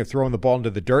passer rating of throwing the ball into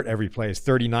the dirt every play, is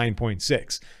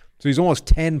 39.6. So he's almost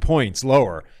 10 points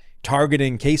lower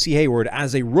targeting Casey Hayward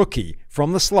as a rookie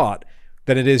from the slot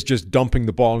than it is just dumping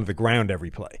the ball into the ground every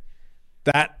play.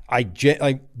 There are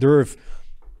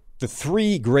the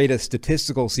 3 greatest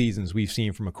statistical seasons we've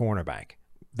seen from a cornerback.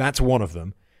 That's one of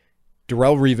them.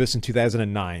 Darrelle Revis in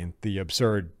 2009, the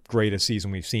absurd greatest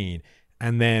season we've seen.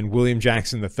 And then William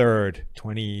Jackson III,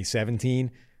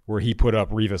 2017, where he put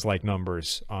up Revis-like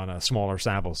numbers on a smaller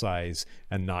sample size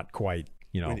and not quite,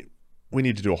 We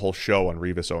need to do a whole show on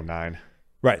Revis 09.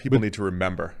 Right. People need to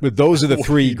remember. But those are the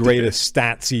 3 greatest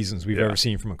stat seasons we've ever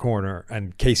seen from a corner,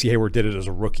 and Casey Hayward did it as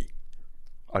a rookie.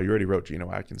 Oh, you already wrote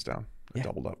Geno Atkins down. I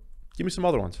doubled up. Give me some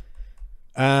other ones.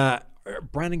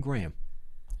 Brandon Graham.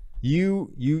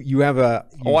 You have a...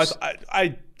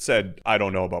 I said I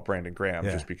don't know about Brandon Graham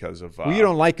just because of... well, you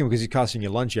don't like him because he's costing you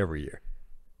lunch every year.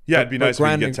 Yeah, it'd be nice if we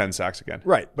could get 10 sacks again.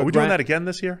 Right. Are we doing that again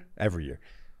this year? Every year.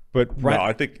 But no,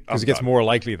 I think... Because it gets more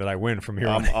likely that I win from here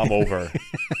on. I'm over.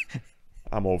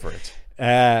 I'm over it.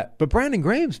 But Brandon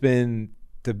Graham's been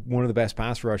one of the best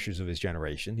pass rushers of his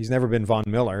generation. He's never been Von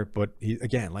Miller, but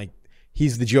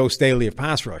he's the Joe Staley of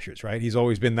pass rushers, right? He's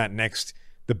always been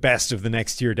the best of the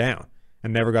next tier down,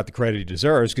 and never got the credit he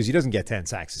deserves because he doesn't get 10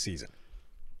 sacks a season.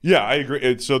 Yeah, I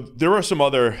agree. So there are some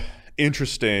other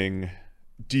interesting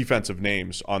defensive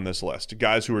names on this list,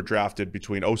 guys who were drafted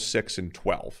between 06 and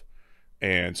 12.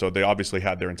 And so they obviously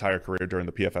had their entire career during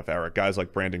the PFF era. Guys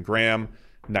like Brandon Graham,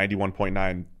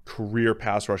 91.9 career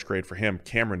pass rush grade for him.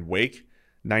 Cameron Wake,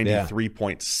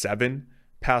 93.7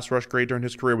 pass rush grade during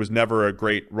his career, was never a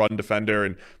great run defender.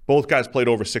 And both guys played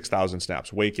over 6,000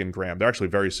 snaps, Wake and Graham. They're actually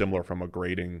very similar from a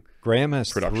grading Graham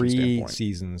has 3 standpoint.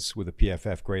 seasons with a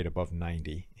PFF grade above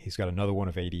 90. He's got another one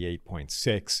of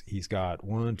 88.6. He's got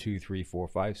 1, 2, 3, 4,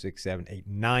 5, 6, 7, 8,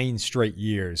 9 straight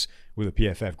years with a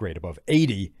PFF grade above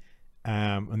 80.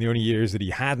 And the only years that he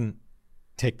hadn't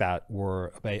tick that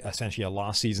were essentially a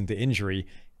lost season to injury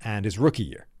and his rookie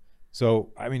year.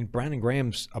 So, I mean, Brandon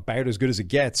Graham's about as good as it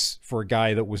gets for a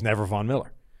guy that was never Von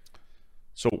Miller.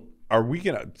 So are we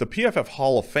going to – the PFF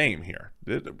Hall of Fame here,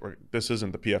 this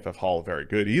isn't the PFF Hall very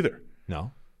good either.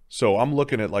 No. So I'm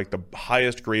looking at like the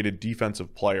highest graded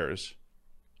defensive players,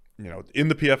 in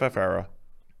the PFF era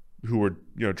who were,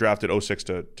 drafted 06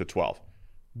 to 12.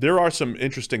 There are some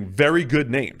interesting, very good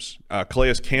names.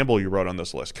 Calais Campbell, you wrote on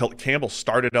this list. Campbell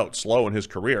started out slow in his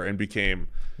career and became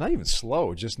 – not even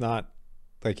slow, just not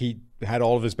 – like he had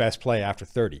all of his best play after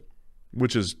 30.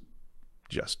 Which is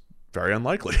just very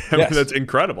unlikely. I mean, that's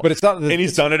incredible. But it's not – and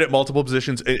he's done it at multiple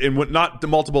positions, and not the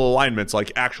multiple alignments,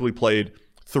 like actually played –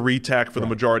 3-tech for the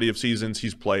majority of seasons.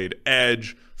 He's played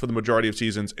edge for the majority of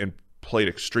seasons and played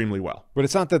extremely well. But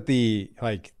it's not that the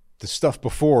stuff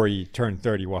before he turned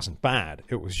 30 wasn't bad.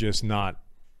 It was just not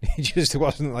 – it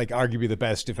wasn't like arguably the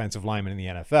best defensive lineman in the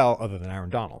NFL other than Aaron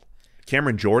Donald.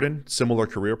 Cameron Jordan, similar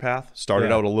career path. Started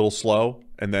out a little slow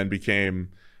and then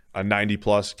became a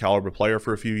 90-plus caliber player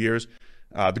for a few years.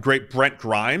 The great Brent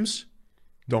Grimes.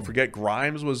 Don't forget,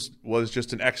 Grimes was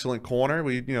just an excellent corner.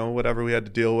 We, whatever we had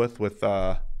to deal with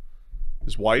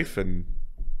his wife and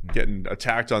getting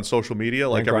attacked on social media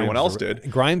like everyone else did.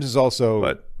 Grimes was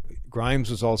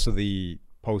also the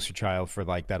poster child for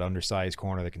like that undersized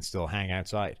corner that can still hang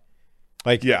outside.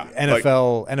 Like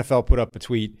NFL put up a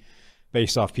tweet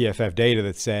based off PFF data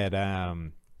that said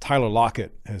Tyler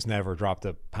Lockett has never dropped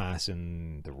a pass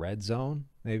in the red zone,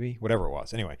 maybe whatever it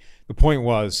was. Anyway, the point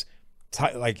was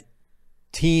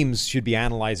teams should be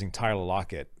analyzing Tyler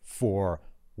Lockett for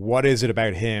what is it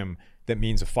about him that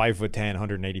means a 5'10",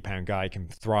 180-pound guy can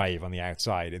thrive on the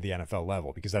outside at the NFL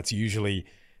level, because that's usually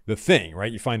the thing,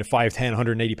 right? You find a 5'10",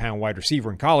 180-pound wide receiver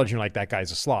in college, and you're like, that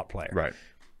guy's a slot player. Right.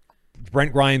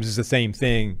 Brent Grimes is the same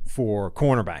thing for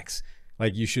cornerbacks.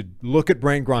 Like, you should look at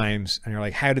Brent Grimes, and you're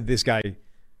like, how did this guy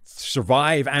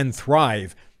survive and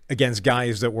thrive against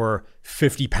guys that were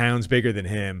 50 pounds bigger than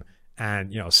him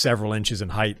and, several inches in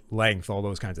height, length, all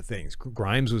those kinds of things?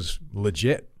 Grimes was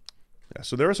legit. Yeah,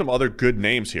 so there are some other good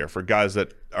names here for guys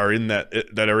that are in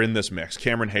this mix.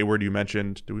 Cameron Hayward, you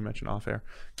mentioned. Did we mention off air?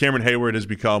 Cameron Hayward has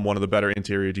become one of the better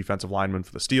interior defensive linemen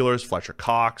for the Steelers. Fletcher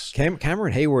Cox.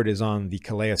 Cameron Hayward is on the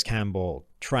Calais Campbell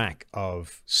track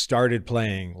of started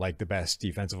playing like the best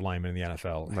defensive lineman in the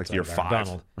NFL. Like year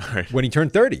 5. Right. When he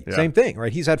turned 30. Yeah. Same thing,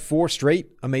 right? He's had 4 straight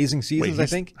amazing seasons, I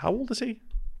think. How old is he?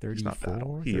 34, He's not that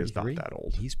old. He is not that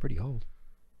old. He's pretty old.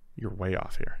 You're way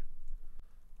off here.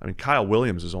 I mean, Kyle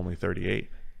Williams is only 38.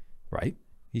 Right.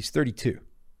 He's 32.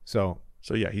 So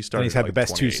yeah, he started. And he's had the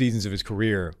best 28. 2 seasons of his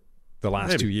career the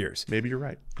last 2 years. Maybe you're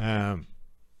right.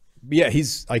 Yeah,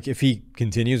 he's like, if he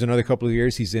continues another couple of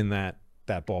years, he's in that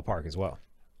ballpark as well.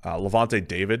 Levante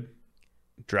David,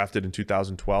 drafted in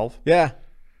 2012. Yeah.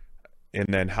 And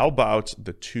then how about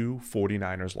the 2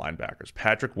 49ers linebackers,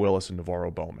 Patrick Willis and Navarro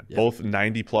Bowman, both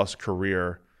 90-plus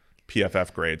career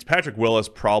PFF grades. Patrick Willis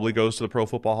probably goes to the Pro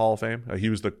Football Hall of Fame. He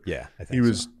was the I think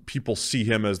so. People see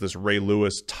him as this Ray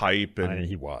Lewis type, and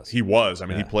he was. I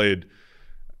mean, he played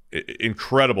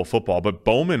incredible football, but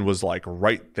Bowman was like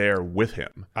right there with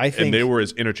him. And they were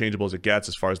as interchangeable as it gets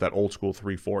as far as that old school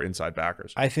 3-4 inside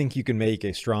backers. I think you can make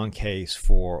a strong case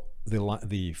for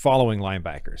the following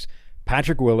linebackers: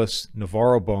 Patrick Willis,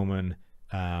 Navarro Bowman,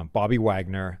 Bobby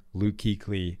Wagner, Luke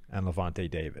Kuechly, and Levante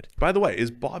David. By the way,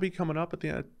 is Bobby coming up at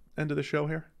the end of the show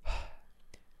here?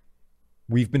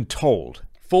 We've been told.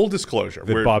 Full disclosure,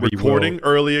 we're recording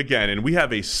early again, and we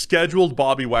have a scheduled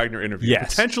Bobby Wagner interview,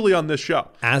 potentially on this show.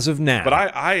 As of now. But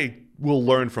I will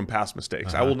learn from past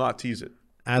mistakes. I will not tease it.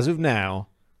 As of now,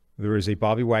 there is a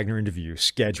Bobby Wagner interview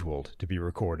scheduled to be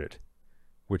recorded,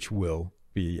 which will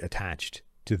be attached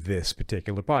to this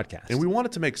particular podcast. And we want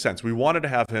it to make sense. We wanted to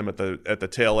have him at the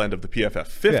tail end of the PFF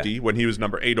 50 when he was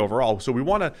number 8 overall. So we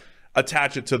want to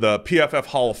attach it to the PFF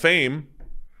Hall of Fame,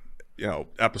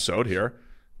 episode here,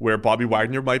 where Bobby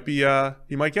Wagner might be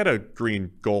he might get a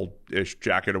green gold-ish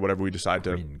jacket or whatever we decide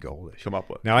to come up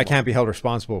with. Now, I can't be held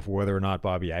responsible for whether or not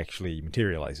Bobby actually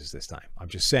materializes this time. I'm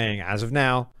just saying, as of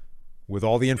now, with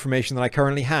all the information that I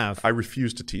currently have, I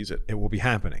refuse to tease it. It will be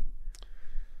happening.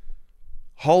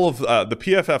 The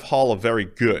PFF Hall of Very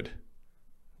Good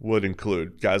would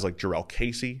include guys like Jarrell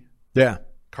Casey,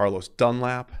 Carlos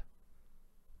Dunlap,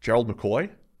 Gerald McCoy.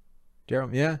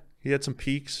 He had some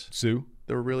peaks. Sue.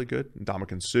 They were really good.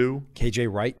 Ndamukong Suh.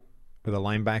 KJ Wright for the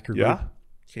linebacker group.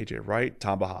 KJ Wright.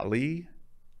 Tamba Ali.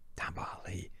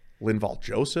 Linval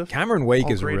Joseph. Cameron Wake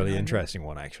is a really interesting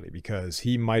one, actually, because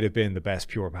he might have been the best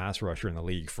pure pass rusher in the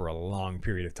league for a long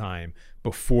period of time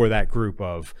before that group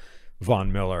of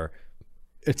Von Miller,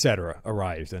 etc.,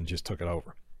 arrived and just took it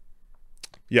over.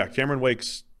 Yeah, Cameron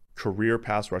Wake's career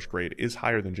pass rush grade is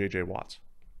higher than J.J. Watt's,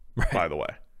 by the way.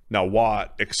 Now,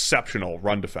 Watt, exceptional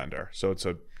run defender. So it's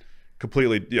a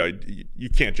completely, you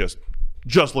can't just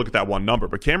look at that one number.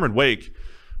 But Cameron Wake,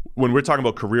 when we're talking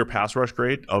about career pass rush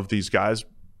grade of these guys,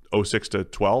 06 to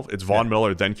 12, it's Von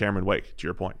Miller, then Cameron Wake, to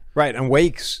your point. Right. And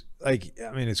Wake's,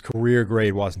 his career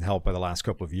grade wasn't helped by the last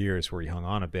couple of years where he hung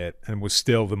on a bit and was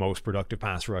still the most productive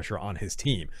pass rusher on his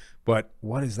team. But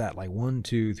what is that? Like 1,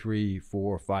 2, 3,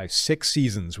 4, 5, 6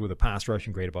 seasons with a pass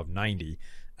rushing grade above 90.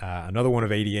 Another one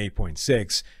of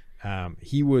 88.6.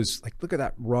 He was like, look at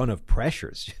that run of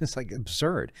pressures. It's like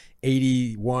absurd.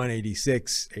 81,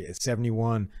 86,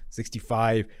 71,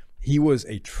 65. He was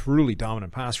a truly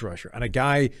dominant pass rusher and a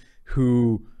guy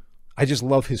who I just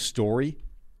love his story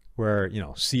where,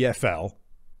 CFL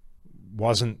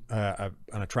wasn't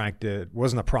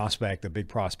wasn't a prospect, a big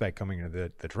prospect coming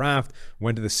into the draft,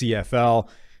 went to the CFL,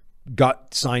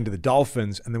 got signed to the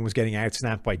Dolphins, and then was getting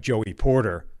outsnapped by Joey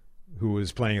Porter, who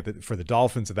was playing for the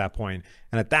Dolphins at that point.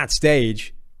 And at that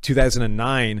stage,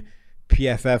 2009,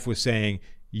 PFF was saying,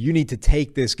 you need to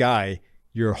take this guy,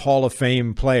 your Hall of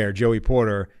Fame player, Joey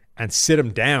Porter, and sit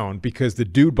him down because the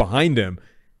dude behind him,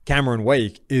 Cameron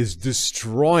Wake, is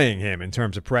destroying him in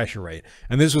terms of pressure rate.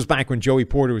 And this was back when Joey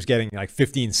Porter was getting like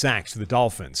 15 sacks to the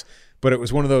Dolphins. But it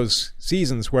was one of those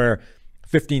seasons where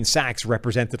 15 sacks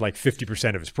represented like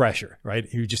 50% of his pressure, right?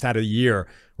 He just had a year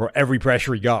where every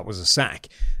pressure he got was a sack.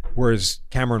 Whereas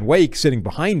Cameron Wake sitting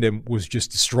behind him was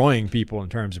just destroying people in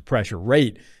terms of pressure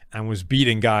rate and was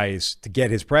beating guys to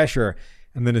get his pressure.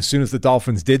 And then as soon as the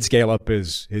Dolphins did scale up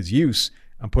his use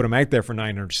and put him out there for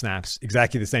 900 snaps,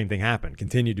 exactly the same thing happened.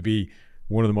 Continued to be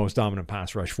one of the most dominant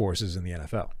pass rush forces in the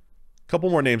NFL. Couple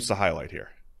more names to highlight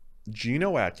here.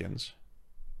 Geno Atkins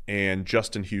and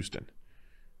Justin Houston.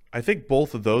 I think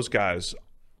both of those guys,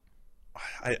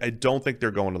 I don't think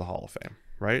they're going to the Hall of Fame,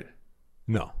 right?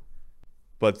 No.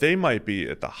 But they might be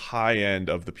at the high end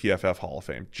of the PFF Hall of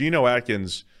Fame. Geno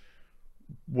Atkins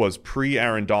was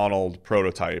pre-Aaron Donald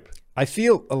prototype. I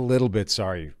feel a little bit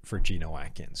sorry for Geno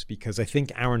Atkins because I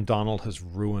think Aaron Donald has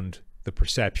ruined the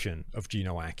perception of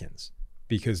Geno Atkins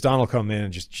because Donald come in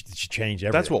and just change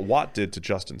everything. That's what Watt did to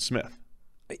Justin Smith.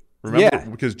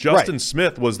 Remember? Because Justin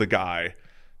Smith was the guy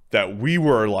that we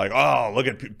were like, oh, look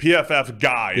at PFF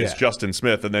guy is Justin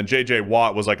Smith. And then J.J.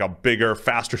 Watt was like a bigger,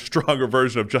 faster, stronger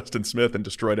version of Justin Smith and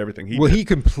destroyed everything he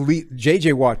did.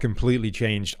 J.J. Watt completely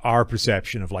changed our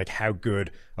perception of like how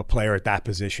good a player at that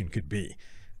position could be.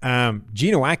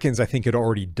 Geno Atkins, I think, had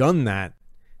already done that.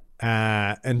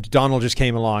 And Donald just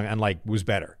came along and like was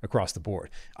better across the board.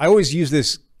 I always use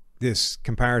this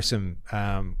comparison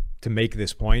to make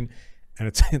this point. And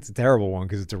it's a terrible one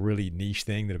because it's a really niche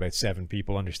thing that about 7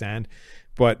 people understand.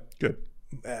 But good.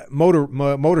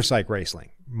 Motorcycle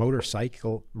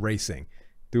racing.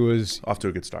 There was off to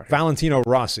a good start. Valentino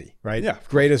Rossi, right? Yeah.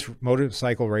 Greatest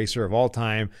motorcycle racer of all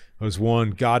time. Has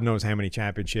won God knows how many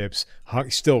championships.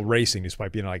 Still racing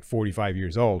despite being like 45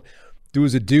 years old. There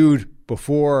was a dude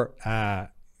before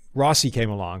Rossi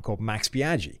came along called Max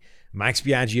Biaggi. Max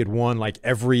Biaggi had won like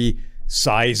every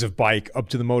size of bike up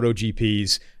to the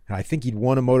MotoGPs. I think he'd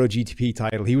won a MotoGP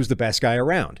title. He was the best guy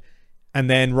around. And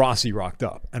then Rossi rocked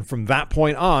up. And from that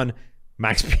point on,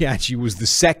 Max Biaggi was the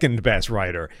second best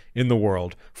rider in the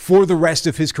world for the rest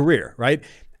of his career, right?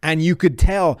 And you could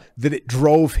tell that it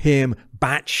drove him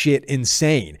batshit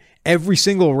insane. Every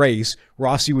single race,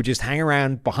 Rossi would just hang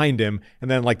around behind him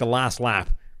and then like the last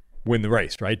lap, win the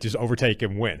race, right? Just overtake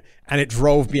him, win. And it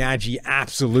drove Biaggi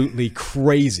absolutely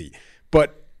crazy.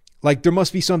 But like there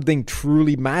must be something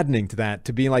truly maddening to that,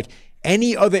 to be like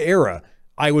any other era,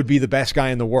 I would be the best guy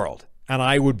in the world. And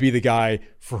I would be the guy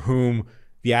for whom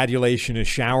the adulation is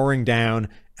showering down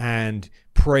and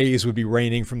praise would be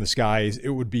raining from the skies. It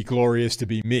would be glorious to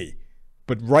be me.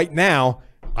 But right now,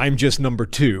 I'm just number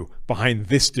 2 behind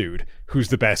this dude who's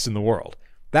the best in the world.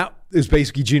 That is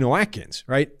basically Geno Atkins,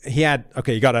 right? He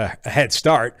got a head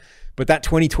start, but that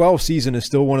 2012 season is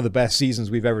still one of the best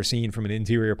seasons we've ever seen from an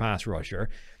interior pass rusher.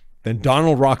 Then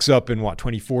Donald rocks up in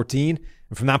 2014,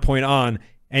 and from that point on,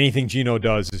 anything Geno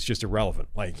does is just irrelevant.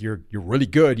 Like you're really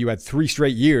good. You had 3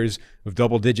 straight years of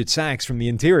double-digit sacks from the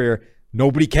interior.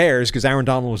 Nobody cares because Aaron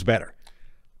Donald was better.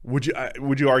 Would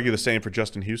you argue the same for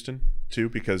Justin Houston too?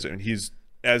 Because he's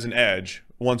as an edge.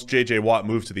 Once J.J. Watt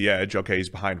moved to the edge, okay, he's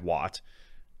behind Watt.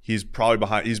 He's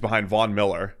behind Von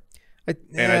Miller. I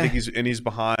think he's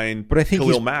behind. But I think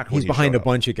Khalil Mack. He's behind a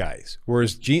bunch of guys.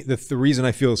 Whereas the reason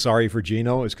I feel sorry for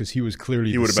Geno is because he was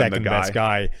clearly the second best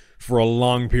guy for a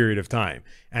long period of time.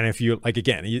 And if you like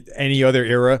again, any other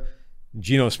era,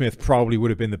 Geno Smith probably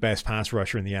would have been the best pass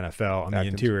rusher in the NFL on the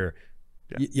interior.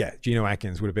 Yeah, Geno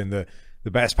Atkins would have been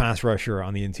the best pass rusher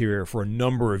on the interior for a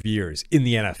number of years in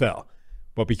the NFL.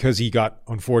 But because he got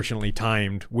unfortunately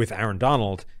timed with Aaron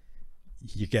Donald,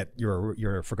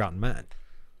 you're a forgotten man.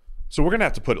 So we're gonna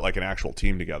have to put like an actual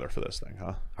team together for this thing,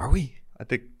 huh? Are we? I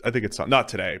think it's not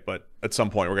today, but at some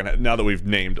point we're gonna. Now that we've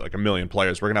named like a million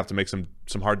players, we're gonna have to make some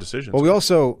hard decisions. Well, we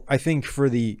also, I think,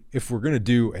 if we're gonna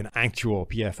do an actual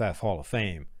PFF Hall of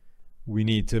Fame, we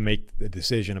need to make the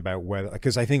decision about whether,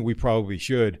 because I think we probably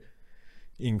should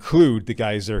include the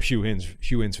guys that are shoe-ins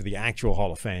for the actual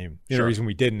Hall of Fame. The only reason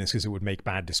we didn't is because it would make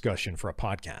bad discussion for a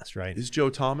podcast, right? Is Joe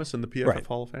Thomas in the PFF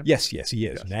Hall of Fame? Yes, he is.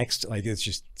 Yes. Next,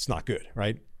 it's not good,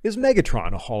 right? Is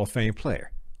Megatron a Hall of Fame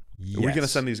player? Yes. Are we going to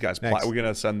send these guys? We're going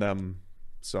to send them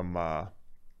some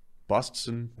busts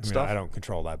and stuff. I don't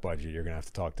control that budget. You're going to have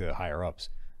to talk to higher ups.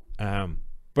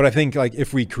 But I think like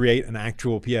if we create an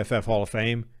actual PFF Hall of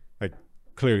Fame, like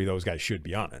clearly those guys should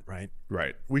be on it, right?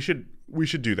 Right. We should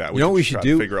do that. You know what we should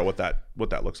do? Figure out what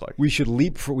that looks like. We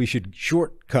should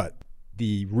shortcut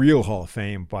the real Hall of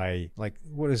Fame by like,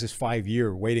 what is this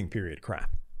 5-year waiting period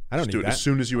crap? I don't need do it that. as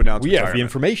soon as you announce we have the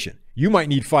information. You might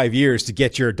need 5 years to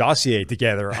get your dossier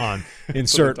together on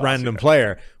insert random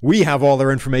player. We have all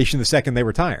their information the second they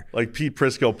retire. Like Pete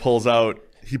Prisco pulls out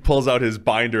his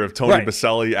binder of Tony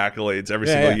Baselli accolades every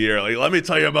single year. Like, let me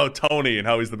tell you about Tony and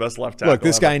how he's the best left tackle. Look,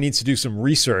 this guy needs to do some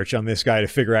research on this guy to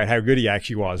figure out how good he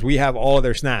actually was. We have all of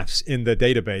their snaps in the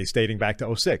database dating back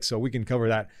to 06, so we can cover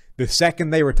that the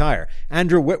second they retire.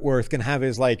 Andrew Whitworth can have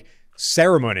his like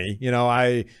ceremony.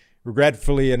 I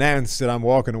regretfully announce that I'm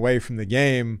walking away from the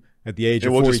game at the age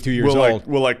of 42 years old.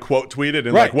 We'll quote tweet it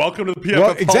and welcome to the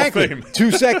PFF Hall of Fame.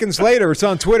 2 seconds later, it's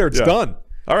on Twitter. It's done.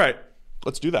 All right.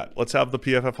 Let's do that. Let's have the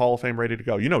PFF Hall of Fame ready to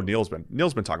go. Neil's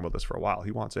been talking about this for a while. He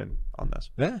wants in on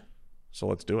this. Yeah. So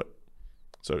let's do it.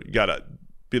 So you got to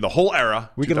be the whole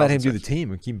era. We can let him do the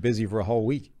team and keep him busy for a whole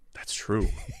week. That's true.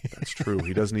 That's true.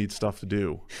 He does need stuff to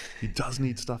do. He does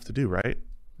need stuff to do, right?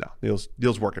 No,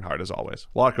 Neil's working hard as always.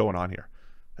 A lot going on here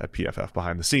at PFF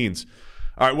behind the scenes.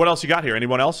 All right, what else you got here?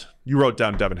 Anyone else? You wrote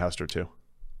down Devin Hester too.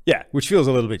 Yeah, which feels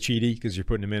a little bit cheaty because you're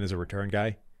putting him in as a return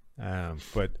guy.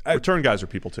 But return guys are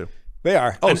people too. They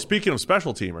are. Oh, and speaking of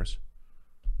special teamers,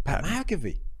 Pat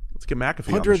McAfee. Let's get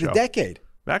McAfee Hunter on the of the decade.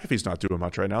 McAfee's not doing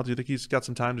much right now. Do you think he's got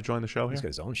some time to join the show here? He's got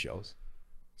his own shows.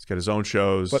 He's got his own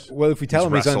shows. But if we tell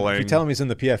him he's in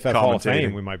the PFF Hall of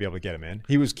Fame, we might be able to get him in.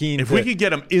 He was keen. If we could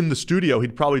get him in the studio,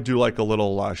 he'd probably do like a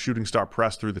little shooting star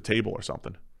press through the table or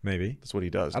something. Maybe that's what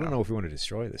he does. I don't know if we want to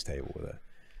destroy this table with it.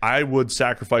 I would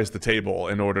sacrifice the table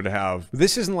in order to have.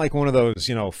 This isn't like one of those,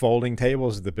 folding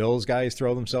tables that the Bills guys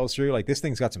throw themselves through. Like this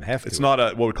thing's got some heft. It's not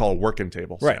what we call a working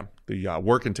table, right? Sam. The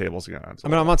working tables.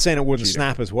 I'm not saying it wouldn't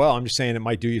snap as well. I'm just saying it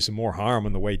might do you some more harm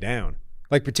on the way down.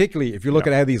 Like particularly if you look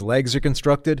at how these legs are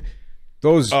constructed,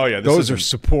 those are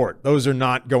support. Those are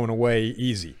not going away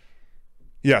easy.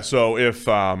 Yeah. So if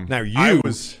now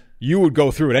you would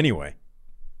go through it anyway,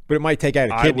 but it might take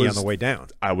out a kidney on the way down.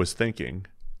 I was thinking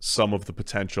some of the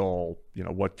potential,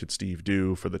 what could Steve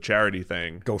do for the charity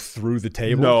thing? Go through the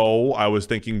table? No, I was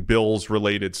thinking Bills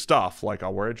related stuff. Like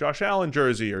I'll wear a Josh Allen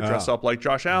jersey or dress up like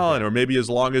Josh Allen, or maybe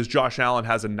as long as Josh Allen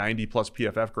has a 90 plus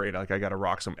PFF grade, like I got to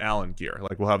rock some Allen gear.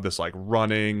 Like we'll have this like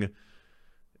running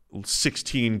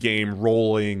 16 game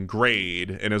rolling grade.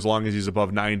 And as long as he's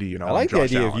above 90, I like the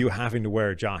idea Allen. Of you having to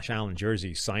wear a Josh Allen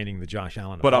jersey, signing the Josh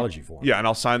Allen apology form. Yeah. And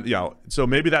I'll sign, so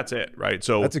maybe that's it. Right.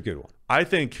 So that's a good one. I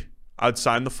think I'd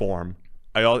sign the form.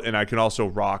 I can also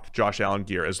rock Josh Allen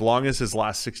gear as long as his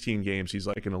last 16 games he's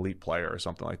like an elite player or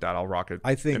something like that. I'll rock an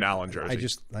Allen jersey.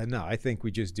 I think we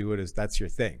just do it as that's your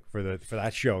thing for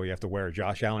that show. You have to wear a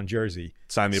Josh Allen jersey,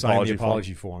 sign the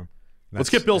apology form. Let's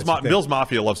get Bill's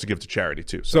Mafia loves to give to charity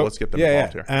too. So let's get them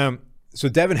involved here. So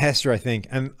Devin Hester, I think,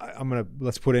 and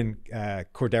let's put in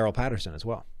Cordero Patterson as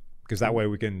well because that way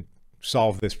we can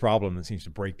solve this problem that seems to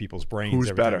break people's brains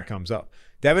every time it comes up.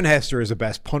 Devin Hester is the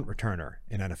best punt returner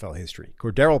in NFL history.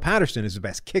 Cordero Patterson is the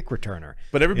best kick returner.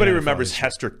 But everybody remembers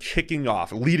Hester kicking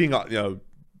off, leading off,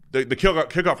 the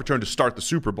kickoff return to start the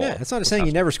Super Bowl. Yeah, that's not saying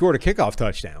he never scored a kickoff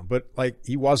touchdown, but like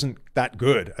he wasn't that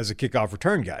good as a kickoff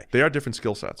return guy. They are different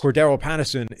skill sets. Cordero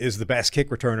Patterson is the best kick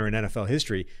returner in NFL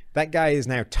history. That guy is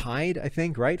now tied, I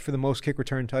think, right, for the most kick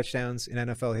return touchdowns in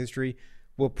NFL history.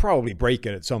 Will probably break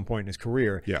it at some point in his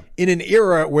career. Yeah. In an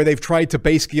era where they've tried to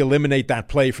basically eliminate that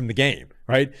play from the game,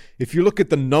 right? If you look at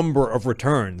the number of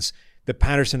returns that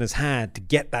Patterson has had to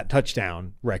get that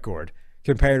touchdown record,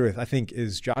 compared with, I think,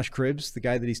 is Josh Cribbs, the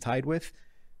guy that he's tied with.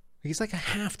 He's like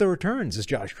half the returns as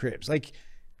Josh Cribbs. Like,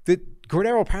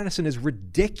 Cordero Patterson is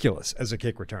ridiculous as a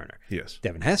kick returner. Yes.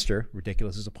 Devin Hester,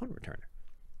 ridiculous as a punt returner.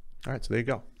 All right, so there you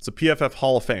go. It's a PFF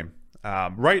Hall of Fame.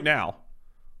 Right now,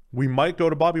 We might go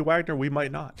to Bobby Wagner. We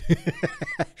might not.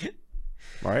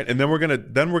 All right, and then we're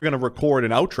gonna record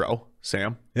an outro,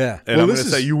 Sam. Yeah. And I'm gonna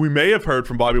say we may have heard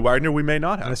from Bobby Wagner. We may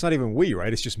not have. And it's not even we,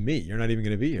 right? It's just me. You're not even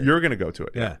going to be here. You're gonna go to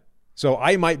it. Yeah. So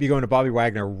I might be going to Bobby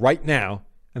Wagner right now,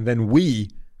 and then we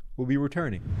will be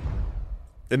returning.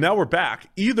 And now we're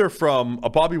back, either from a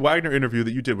Bobby Wagner interview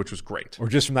that you did, which was great, Or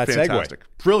just from that fantastic,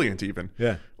 brilliant, even.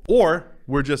 Yeah. Or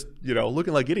we're just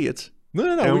looking like idiots.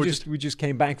 No. We just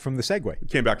came back from the segue.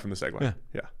 Came back from the segue. Yeah.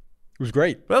 Yeah. It was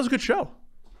great. But that was a good show.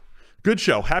 Good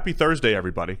show. Happy Thursday,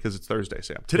 everybody, because it's Thursday,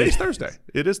 Sam. Today's Thursday.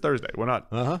 It is Thursday. We're not.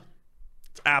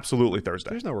 It's absolutely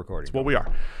Thursday. There's no recording. It's what we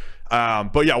are.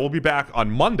 But yeah, we'll be back on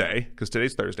Monday, because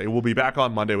today's Thursday. We'll be back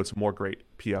on Monday with some more great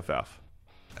PFF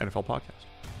NFL podcast.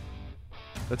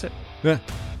 That's it. Yeah.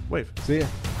 Wave. See ya.